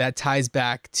that ties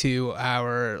back to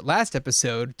our last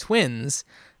episode, Twins.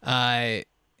 In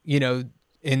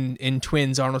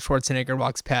Twins, Arnold Schwarzenegger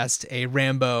walks past a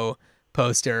Rambo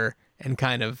poster and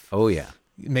kind of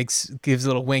gives a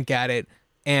little wink at it.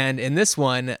 And in this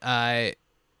one,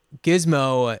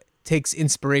 Gizmo takes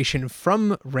inspiration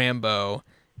from Rambo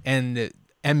and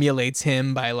emulates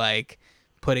him by like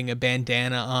putting a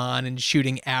bandana on and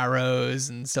shooting arrows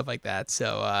and stuff like that.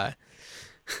 So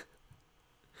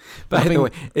By the way,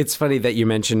 it's funny that you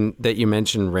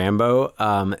mentioned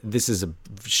Rambo. This is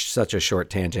such a short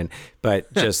tangent,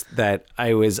 but just that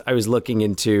I was looking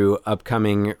into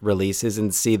upcoming releases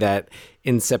and see that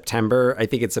in September, I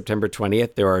think it's September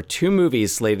 20th, there are 2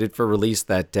 movies slated for release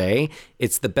that day.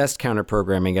 It's the best counter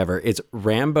programming ever. It's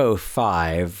Rambo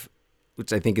 5,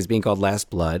 which I think is being called Last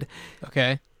Blood.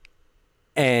 Okay.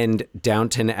 And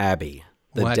Downton Abbey,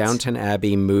 the What? Downton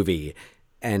Abbey movie,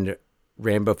 and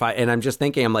Rambo 5. And I'm just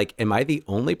thinking, I'm like, am I the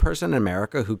only person in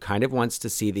America who kind of wants to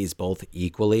see these both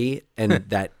equally? And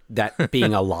that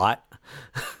being a lot?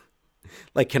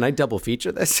 Like, can I double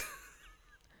feature this?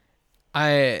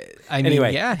 I mean,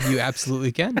 Anyway. yeah, you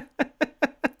absolutely can.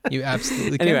 You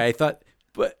absolutely can. Anyway, I thought,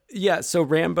 but yeah, so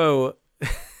Rambo,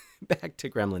 back to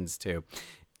Gremlins 2.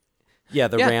 Yeah,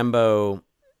 the Rambo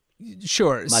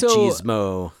Sure.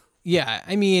 machismo. Yeah,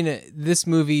 I mean, this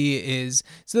movie is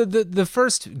so the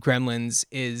first Gremlins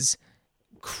is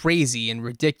crazy and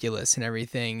ridiculous and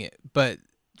everything, but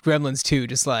Gremlins 2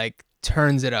 just like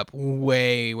turns it up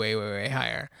way, way, way, way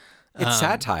higher. It's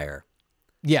satire.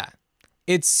 Yeah,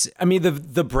 it's I mean,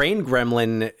 the brain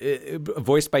gremlin,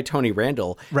 voiced by Tony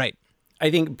Randall, right. I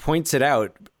think points it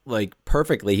out like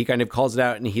perfectly. He kind of calls it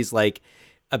out, and he's like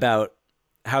about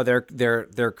how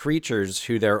they're creatures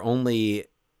who their only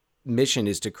mission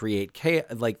is to create chaos.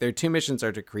 Like their 2 missions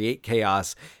are to create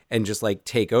chaos and just like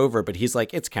take over. But he's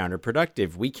like, it's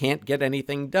counterproductive. We can't get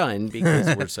anything done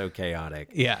because we're so chaotic.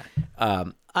 Yeah,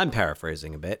 I'm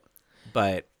paraphrasing a bit,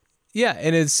 but yeah,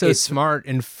 and it's so smart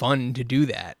and fun to do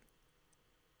that.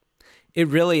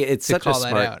 it's such a call that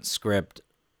smart out. script.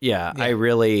 Yeah, I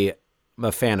really am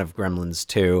a fan of Gremlins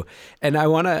 2. And I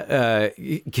want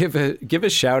to give a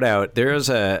shout out. There's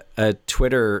a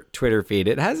Twitter feed.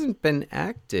 It hasn't been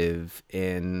active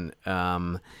in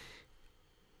a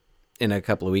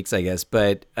couple of weeks, I guess.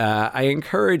 But I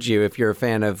encourage you, if you're a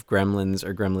fan of Gremlins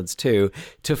or Gremlins 2,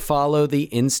 to follow the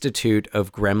Institute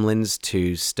of Gremlins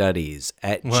 2 Studies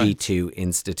at G2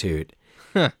 Institute.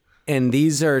 And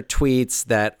these are tweets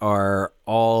that are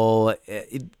all,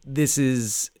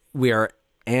 we are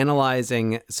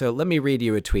analyzing. So let me read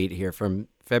you a tweet here from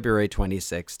February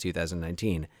 26,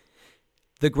 2019.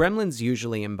 The gremlins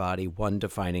usually embody one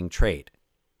defining trait: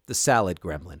 the salad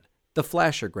gremlin, the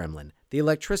flasher gremlin, the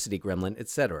electricity gremlin,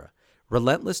 etc.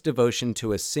 Relentless devotion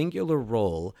to a singular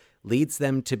role leads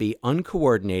them to be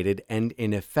uncoordinated and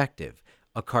ineffective,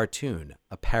 a cartoon,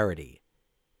 a parody.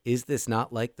 Is this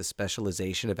not like the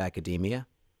specialization of academia?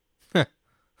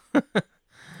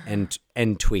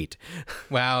 and tweet.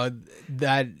 Wow,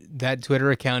 that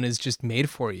Twitter account is just made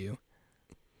for you.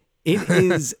 It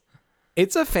is.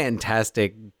 It's a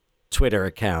fantastic Twitter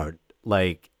account.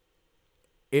 Like,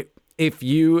 if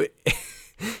you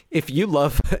if you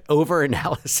love over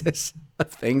analysis of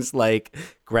things like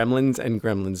Gremlins and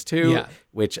Gremlins 2, Yeah.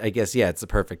 which I guess it's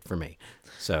perfect for me.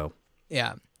 So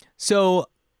Yeah. So,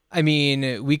 I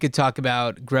mean, we could talk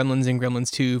about Gremlins and Gremlins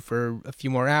 2 for a few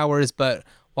more hours, but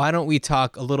why don't we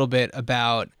talk a little bit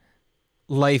about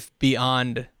life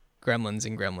beyond Gremlins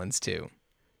and Gremlins 2?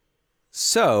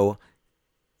 So,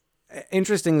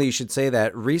 interestingly, you should say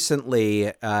that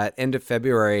recently, end of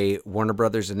February, Warner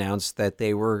Brothers announced that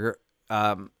they were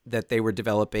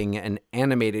developing an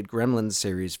animated Gremlins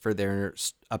series for their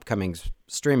upcoming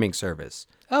streaming service.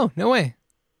 Oh, no way.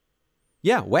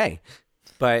 Yeah, way.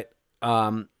 But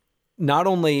not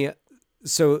only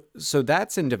so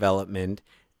that's in development.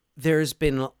 There's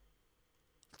been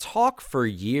talk for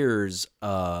years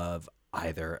of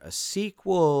either a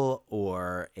sequel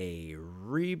or a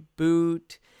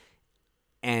reboot.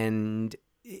 And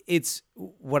it's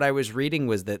what I was reading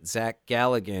was that Zach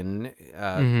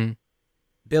Galligan,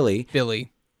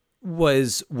 Billy,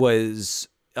 was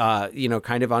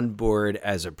kind of on board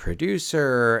as a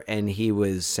producer, and he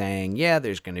was saying,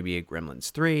 there's going to be a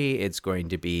Gremlins 3. It's going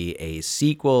to be a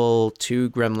sequel to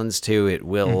Gremlins 2. It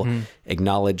will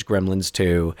acknowledge Gremlins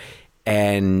 2.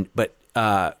 But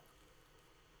I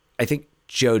think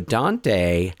Joe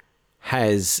Dante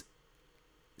has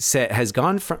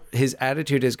gone from, his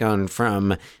attitude has gone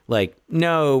from like,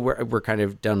 no, we're kind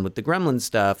of done with the Gremlins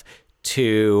stuff,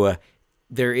 to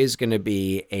there is going to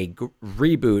be a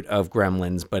reboot of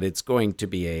Gremlins, but it's going to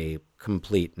be a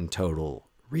complete and total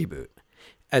reboot.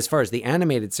 As far as the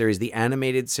animated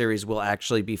series will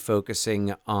actually be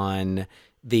focusing on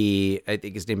I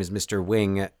think his name is Mr.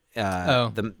 Wing,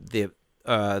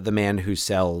 the man who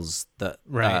sells the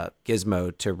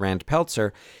Gizmo to Rand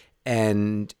Peltzer,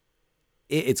 and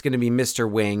it's going to be Mr.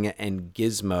 Wing and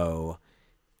Gizmo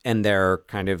and their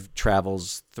kind of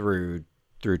travels through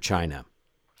China.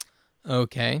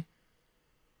 Okay.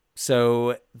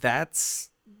 So that's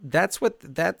what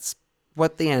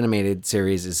the animated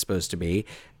series is supposed to be.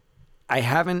 I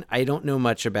don't know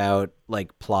much about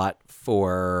like plot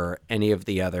for any of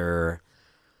the other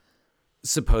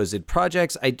supposed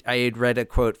projects. I had read a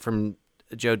quote from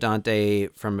Joe Dante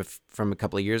from a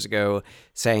couple of years ago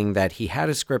saying that he had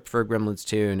a script for Gremlins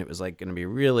 2 and it was like going to be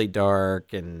really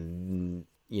dark and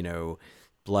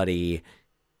bloody.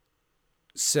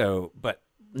 So, but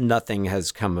nothing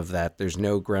has come of that. There's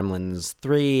no Gremlins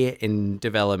 3 in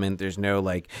development. There's no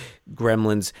like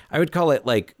Gremlins. I would call it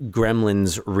like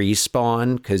Gremlins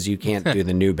Respawn, because you can't do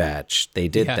the new batch. They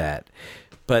did that.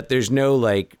 But there's no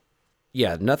like,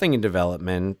 nothing in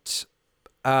development.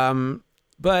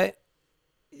 But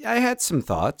I had some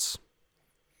thoughts.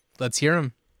 Let's hear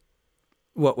them.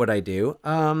 What would I do?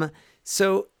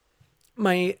 So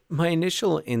my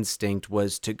initial instinct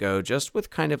was to go just with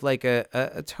kind of like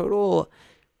a total,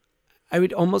 I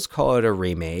would almost call it a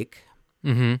remake.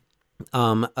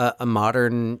 A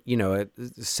modern,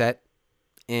 set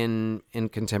in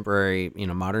contemporary,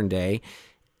 modern day,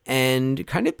 and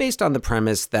kind of based on the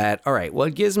premise that, all right, well,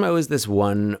 Gizmo is this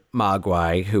one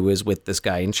Mogwai who is with this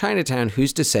guy in Chinatown.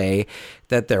 Who's to say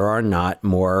that there are not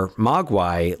more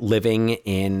Mogwai living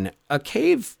in a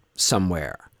cave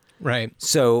somewhere? Right.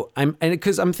 So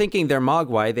because I'm thinking they're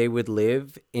Mogwai, they would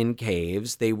live in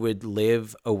caves. They would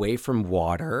live away from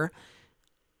water.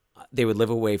 They would live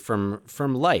away from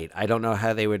light. I don't know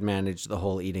how they would manage the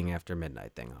whole eating after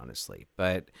midnight thing, honestly.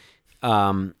 But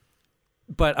I'm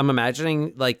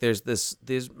imagining like there's this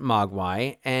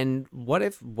Mogwai, and what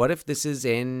if this is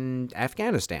in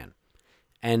Afghanistan?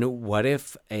 And what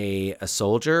if a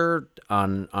soldier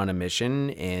on a mission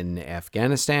in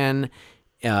Afghanistan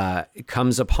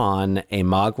comes upon a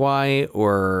Mogwai,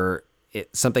 or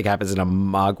something happens and a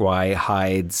Mogwai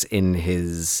hides in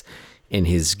his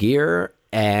gear,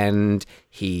 and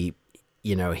he's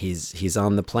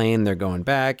on the plane, they're going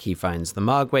back, he finds the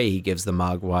Mogwai, he gives the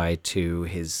Mogwai to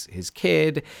his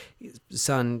kid,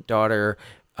 son, daughter,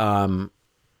 and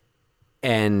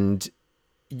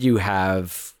you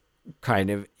have kind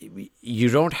of, you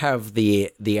don't have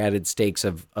the added stakes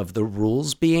of the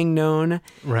rules being known,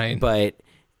 Right. but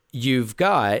you've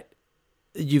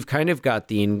kind of got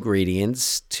the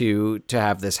ingredients to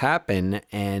have this happen,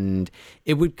 and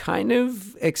it would kind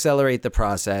of accelerate the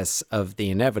process of the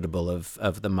inevitable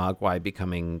of the Mogwai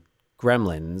becoming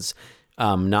gremlins.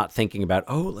 Not thinking about,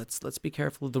 let's be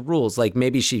careful of the rules. Like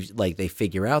maybe they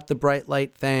figure out the bright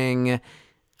light thing.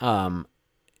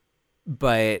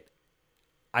 But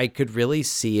I could really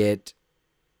see it.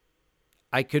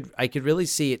 I could really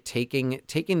see it taking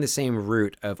the same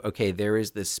route of, okay, there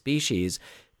is this species,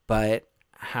 but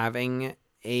having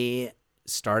a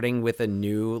starting with a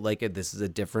new, this is a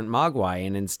different Mogwai.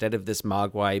 And instead of this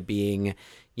Mogwai being,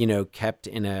 kept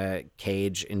in a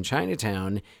cage in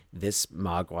Chinatown, this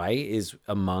Mogwai is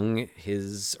among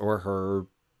his or her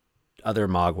other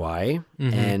Mogwai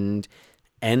and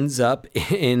ends up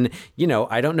in,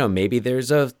 I don't know, maybe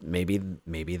there's a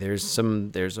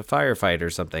firefight or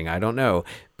something. I don't know.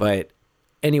 But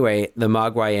anyway, the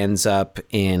Mogwai ends up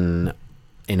in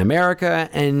America,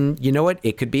 and you know what?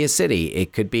 It could be a city.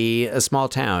 It could be a small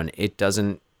town. It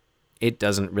doesn't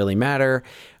really matter.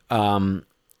 And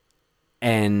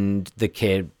the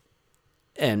kid,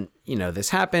 and this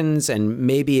happens, and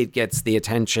maybe it gets the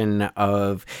attention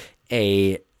of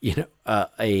a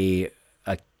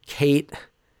Kate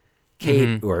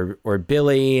or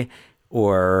Billy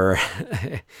or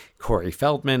Corey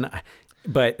Feldman,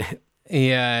 but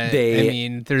yeah, I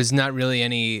mean, there's not really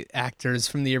any actors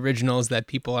from the originals that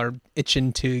people are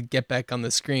itching to get back on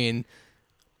the screen.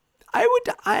 I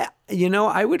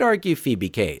would argue Phoebe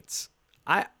Cates.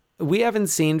 We haven't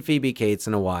seen Phoebe Cates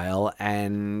in a while,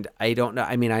 and I don't know.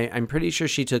 I mean, I'm pretty sure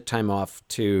she took time off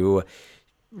to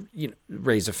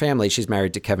raise a family. She's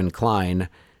married to Kevin Kline.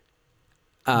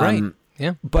 Right.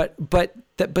 Yeah. But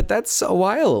that's a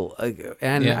while ago,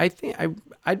 and I think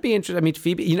I'd be interested. I mean,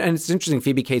 Phoebe, and it's interesting.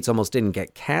 Phoebe Cates almost didn't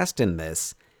get cast in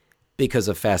this because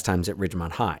of Fast Times at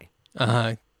Ridgemont High.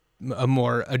 A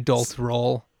more adult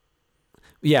role.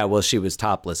 Yeah, well, she was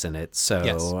topless in it, so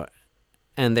yes.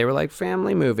 And they were like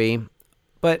family movie,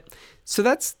 but so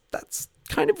that's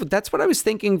what I was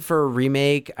thinking for a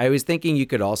remake. I was thinking you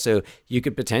could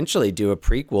potentially do a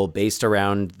prequel based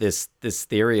around this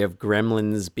theory of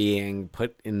gremlins being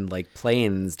put in like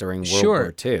planes during World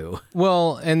War II.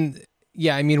 Well, and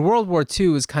yeah, I mean, World War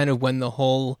II is kind of when the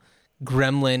whole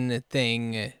gremlin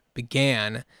thing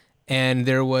began, and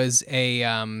there was a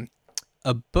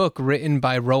book written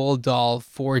by Roald Dahl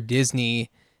for Disney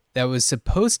that was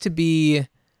supposed to be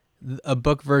a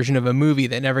book version of a movie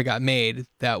that never got made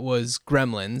that was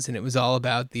Gremlins, and it was all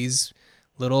about these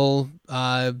little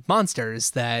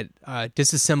monsters that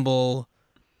disassemble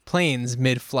planes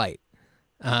mid-flight.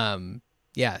 So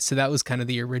that was kind of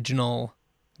the original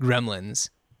Gremlins.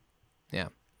 Yeah.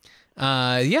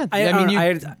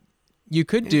 You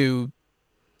could do,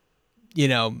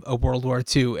 a World War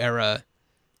II era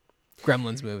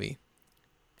Gremlins movie.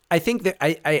 I think that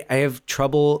I have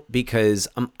trouble because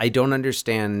I don't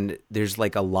understand. There's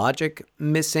like a logic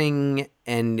missing,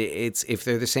 and it's if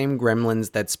they're the same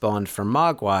gremlins that spawned from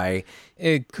Mogwai,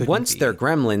 once they're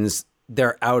gremlins,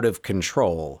 they're out of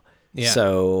control. Yeah.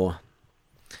 So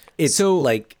it's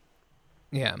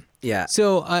yeah.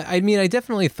 So I mean, I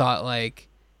definitely thought like,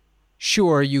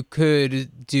 sure, you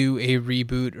could do a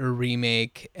reboot or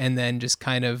remake and then just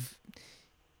kind of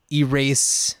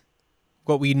erase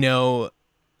what we know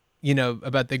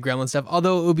about the Gremlin stuff.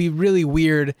 Although it would be really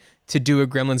weird to do a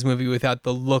Gremlins movie without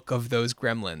the look of those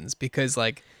Gremlins, because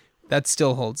like that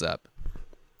still holds up.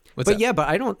 But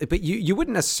you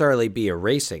wouldn't necessarily be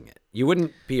erasing it. You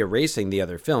wouldn't be erasing the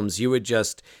other films. You'd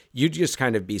just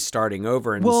kind of be starting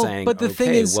over and saying, but the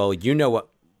thing is, what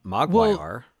Mogwai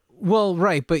are. Well,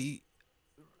 right. But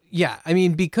yeah, I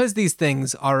mean, because these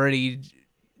things already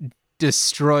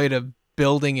destroyed a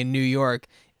building in New York,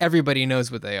 everybody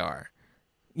knows what they are.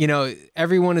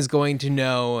 Everyone is going to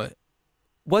know.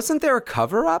 Wasn't there a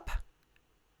cover-up?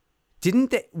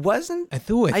 Didn't they? Wasn't? I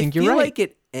think you're right. Like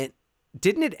it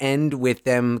didn't it end with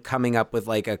them coming up with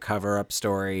like a cover-up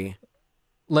story?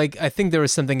 Like, I think there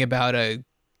was something about a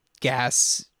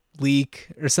gas leak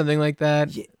or something like that.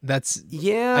 I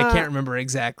can't remember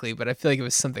exactly, but I feel like it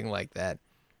was something like that.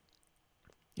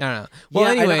 I don't know. Well,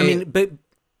 anyway,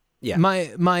 my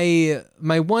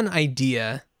one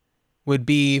idea would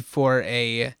be for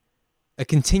a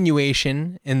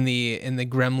continuation in the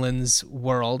Gremlins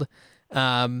world.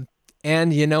 And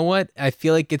you know what? I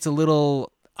feel like it's a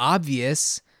little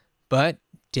obvious, but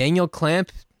Daniel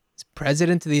Clamp is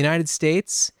president of the United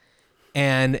States,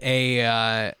 and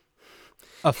a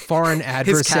foreign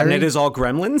adversary. His cabinet is all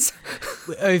gremlins?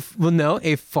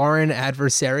 A foreign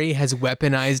adversary has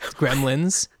weaponized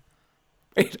gremlins.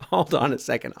 Wait, hold on a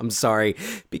second. I'm sorry.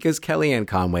 Because Kellyanne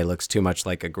Conway looks too much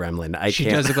like a gremlin. She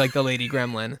does look like the lady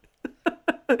gremlin.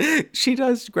 She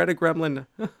does, Greta Gremlin.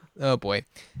 Oh, boy.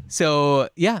 So,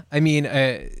 yeah, I mean,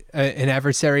 an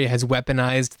adversary has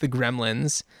weaponized the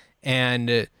gremlins,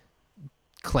 and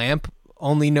Clamp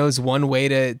only knows one way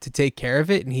to take care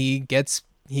of it, and he gets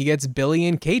Billy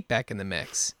and Kate back in the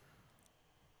mix.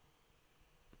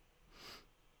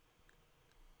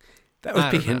 That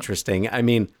would be interesting. I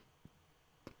mean,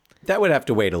 that would have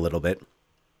to wait a little bit.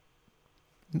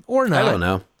 Or not. I don't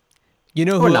know. You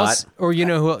know Or who not. else? Or you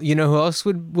know who else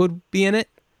would be in it?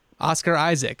 Oscar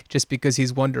Isaac, just because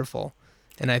he's wonderful,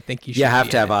 and I think you should. You have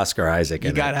be to in have it. Oscar Isaac You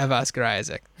in gotta have Oscar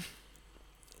Isaac.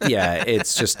 it. Yeah,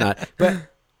 it's just not. But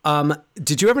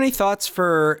did you have any thoughts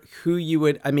for who you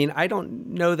would? I mean, I don't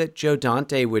know that Joe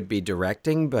Dante would be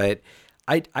directing, but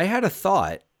I had a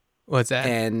thought, What's that?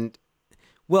 and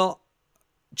well,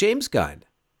 James Gunn.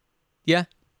 Yeah.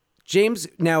 James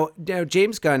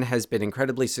Gunn has been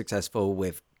incredibly successful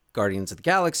with Guardians of the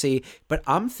Galaxy, but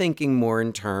I'm thinking more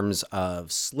in terms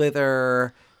of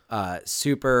Slither,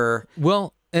 Super.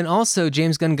 Well, and also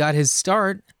James Gunn got his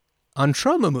start on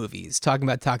trauma movies. Talking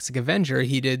about Toxic Avenger,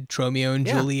 he did Tromeo and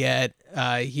Yeah. Juliet.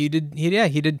 He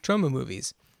did trauma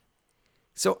movies.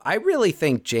 So I really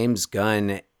think James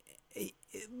Gunn,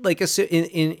 like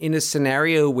in a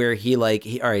scenario where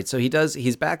all right, so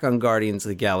he's back on Guardians of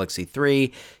the Galaxy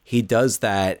 3. He does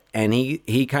that, and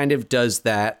he kind of does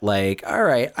that like, all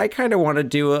right, I kind of want to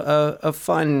do a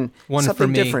fun One for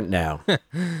something me. different now.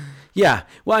 Yeah.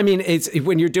 Well, I mean, it's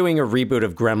when you're doing a reboot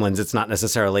of Gremlins, it's not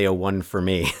necessarily a one for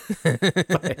me.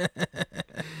 But,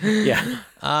 yeah.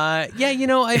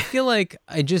 Yeah, I feel like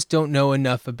I just don't know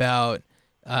enough about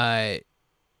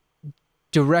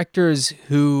directors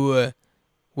who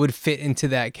would fit into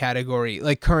that category,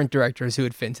 like current directors who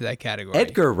would fit into that category.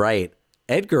 Edgar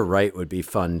Wright would be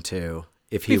fun too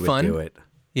if he Be would fun. do it.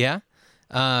 Yeah.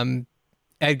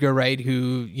 Edgar Wright,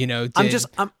 who, did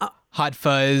I'm Hot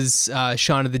Fuzz,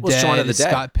 Shaun of the Well, Dead, Shaun of the Dead.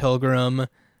 Scott Pilgrim.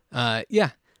 Yeah.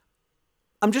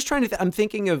 I'm just trying to. I'm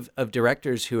thinking of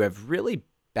directors who have really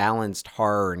balanced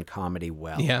horror and comedy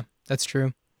well. Yeah, that's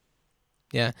true.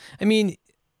 Yeah. I mean,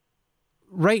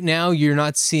 right now you're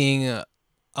not seeing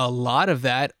a lot of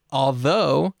that,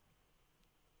 although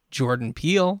Jordan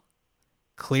Peele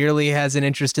clearly has an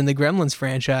interest in the Gremlins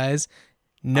franchise,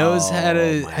 knows how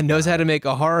to make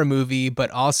a horror movie,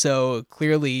 but also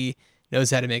clearly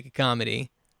knows how to make a comedy.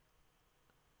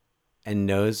 And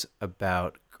knows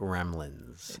about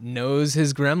Gremlins. Knows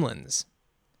his Gremlins.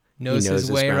 Knows knows his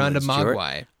his way around a Gremlins.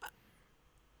 Mogwai.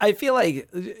 I feel like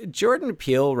Jordan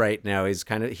Peele right now is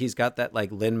he's got that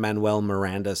like Lin-Manuel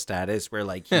Miranda status where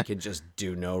like he could just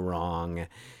do no wrong.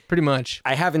 Pretty much.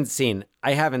 I haven't seen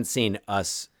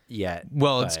Us yet.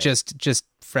 Well, it's but just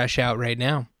fresh out right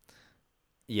now.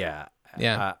 yeah.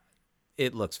 Yeah.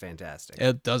 It looks fantastic.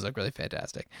 It does look really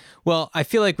fantastic. Well, I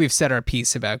feel like we've said our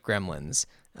piece about Gremlins.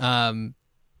 And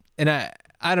I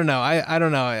don't know. I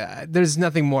don't know. There's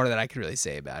nothing more that I could really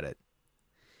say about it.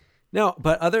 No,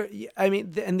 but the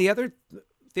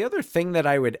other thing that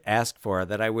I would ask for,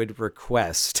 that I would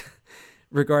request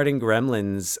regarding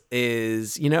Gremlins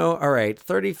is, all right,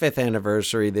 35th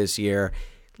anniversary this year.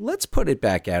 Let's put it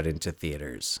back out into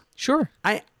theaters. Sure.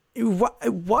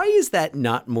 Why is that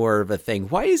not more of a thing?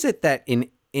 Why is it that in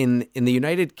the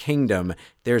United Kingdom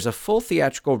there's a full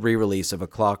theatrical re-release of A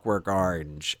Clockwork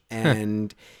Orange,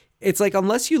 and it's like,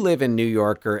 unless you live in New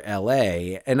York or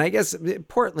LA, and I guess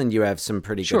Portland, you have some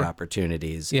pretty Sure. good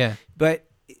opportunities. Yeah. But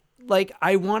like,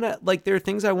 there are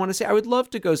things I want to say. I would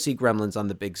love to go see Gremlins on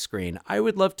the big screen. I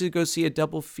would love to go see a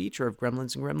double feature of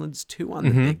Gremlins and Gremlins 2 on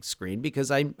the big screen,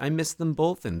 because I miss them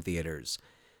both in theaters.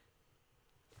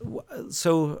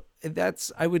 So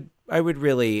that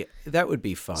would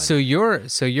be fun. So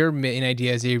your main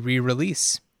idea is a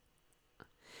re-release.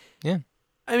 Yeah.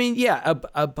 I mean, yeah,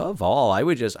 above all, I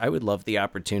would love the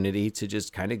opportunity to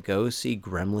just kind of go see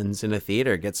Gremlins in a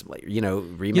theater, get some, like a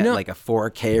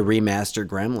 4K remastered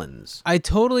Gremlins. I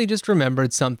totally just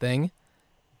remembered something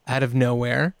out of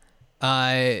nowhere.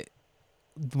 When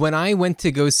I went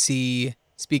to go see,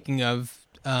 speaking of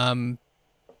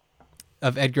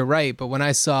Edgar Wright, but when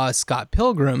I saw Scott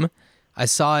Pilgrim, I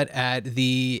saw it at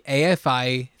the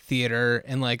AFI theater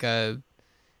in like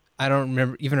I don't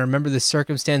remember the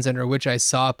circumstance under which I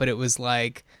saw it, but it was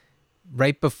like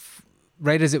right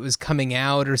as it was coming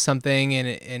out or something,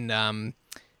 and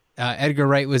Edgar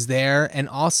Wright was there, and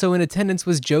also in attendance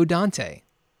was Joe Dante.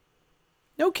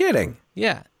 No kidding.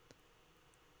 Yeah,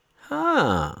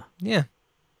 Huh. yeah.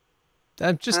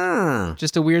 That's just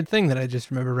a weird thing that I just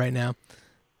remember right now.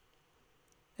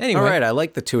 Anyway, All right, I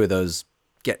like the two of those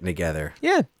getting together.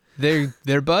 yeah,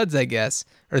 they're buds, I guess,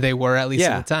 or they were at least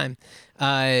Yeah. at the time.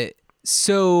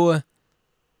 So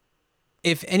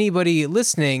if anybody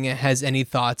listening has any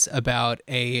thoughts about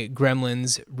a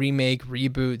Gremlins remake,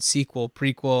 reboot, sequel,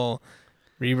 prequel,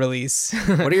 re-release,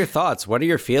 What are your thoughts? What are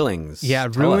your feelings? yeah,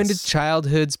 Tell us.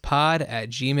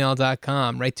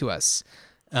 ruinedchildhoodspod@gmail.com. Write to us.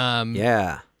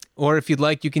 Yeah. Or if you'd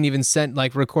like, you can even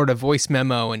record a voice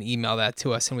memo and email that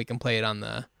to us, and we can play it on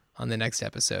the next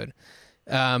episode.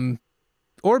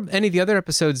 Or any of the other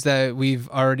episodes that we've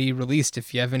already released.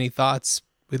 If you have any thoughts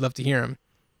we'd love to hear them.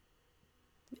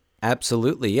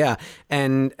 Absolutely, yeah.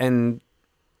 And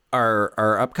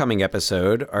our upcoming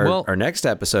episode, our next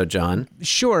episode, John.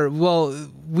 Sure. Well,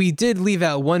 we did leave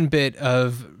out one bit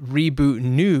of reboot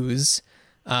news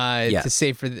to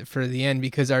save for the end,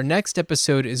 because our next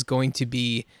episode is going to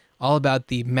be all about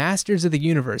the Masters of the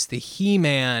Universe, the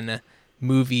He-Man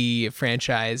movie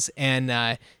franchise. And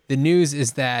the news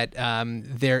is that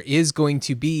there is going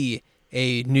to be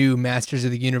a new Masters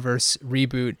of the Universe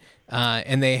reboot,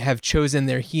 and they have chosen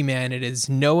their He-Man. It is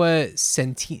Noah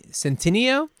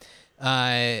Centineo.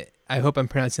 I hope I'm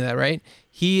pronouncing that right.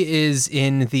 He is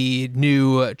in the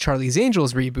new Charlie's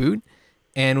Angels reboot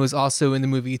and was also in the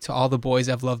movie To All the Boys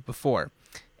I've Loved Before.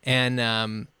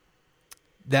 And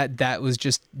that was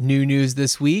just new news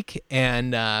this week.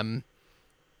 And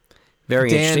very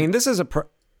Dan, interesting. This is a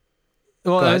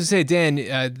well, I was going to say, Dan,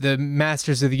 the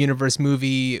Masters of the Universe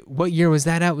movie, what year was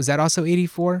that out? Was that also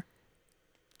 84?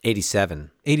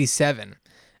 87. 87.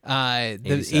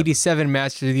 The 87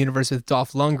 Masters of the Universe with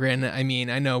Dolph Lundgren. I mean,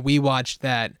 I know we watched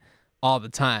that all the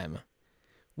time.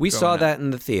 We saw that in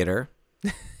the theater.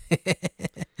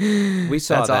 We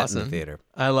saw That's that awesome. in the theater.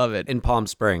 I love it. In Palm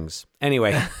Springs.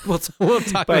 Anyway, we'll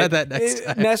talk about that next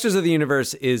time. Masters of the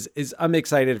Universe is I'm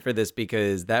excited for this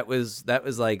because that was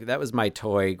my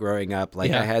toy growing up.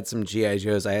 Like I had some G.I.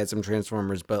 Joes, I had some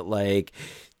Transformers, but like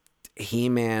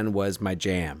He-Man was my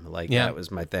jam. Like that was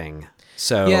my thing.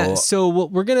 So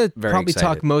we're gonna probably excited.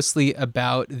 talk mostly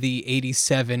about the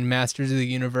 87 Masters of the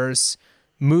Universe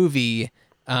movie.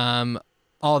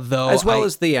 Although as well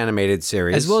as the animated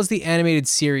series.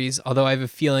 Although I have a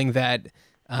feeling that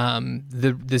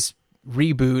this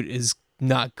reboot is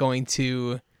not going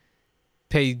to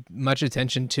pay much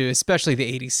attention to, especially the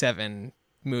 87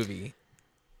 movie.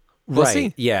 We'll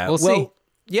see. Yeah. We'll see.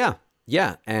 Yeah.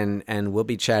 And we'll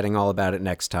be chatting all about it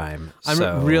next time.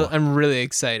 I'm really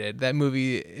excited. That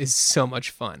movie is so much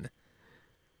fun.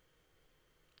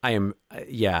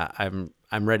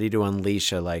 I'm ready to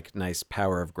unleash a nice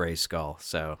power of Grayskull,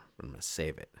 so I'm gonna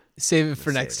save it. Save it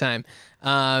for next time.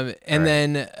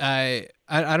 Then I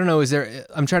don't know.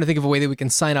 I'm trying to think of a way that we can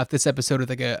sign off this episode with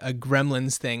like a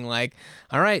Gremlins thing. Like,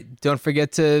 all right, don't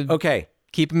forget to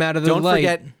keep them out of the light. Don't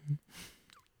forget.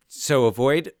 So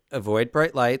avoid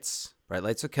bright lights. Bright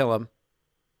lights will kill them.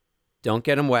 Don't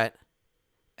get them wet,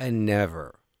 and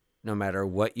never, no matter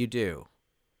what you do,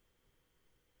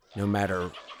 no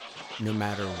matter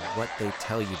what they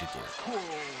tell you to do,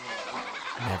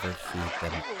 never feed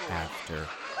them after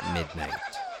midnight.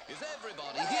 Is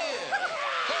everybody here?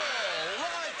 All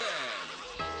right then.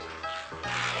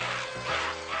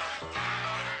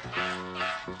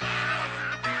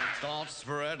 Start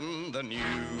spreading the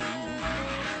news.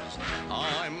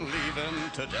 I'm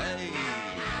leaving today.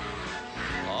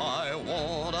 I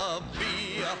wanna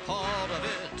be a part of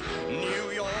it.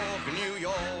 New York, New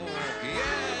York,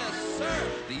 yes sir.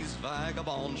 These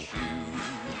vagabond shoes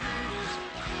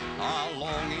are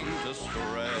longing to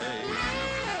stray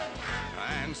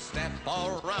and step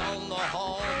around the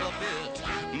hall a bit.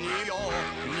 New York,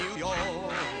 New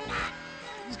York.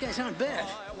 These guys aren't bad.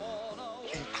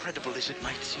 Incredible as it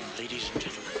might seem, ladies and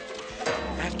gentlemen,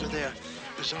 after their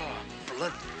bizarre,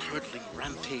 blood-curdling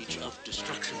rampage of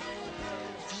destruction,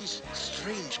 these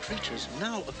strange creatures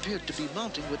now appear to be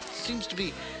mounting what seems to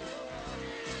be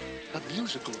a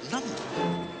musical number.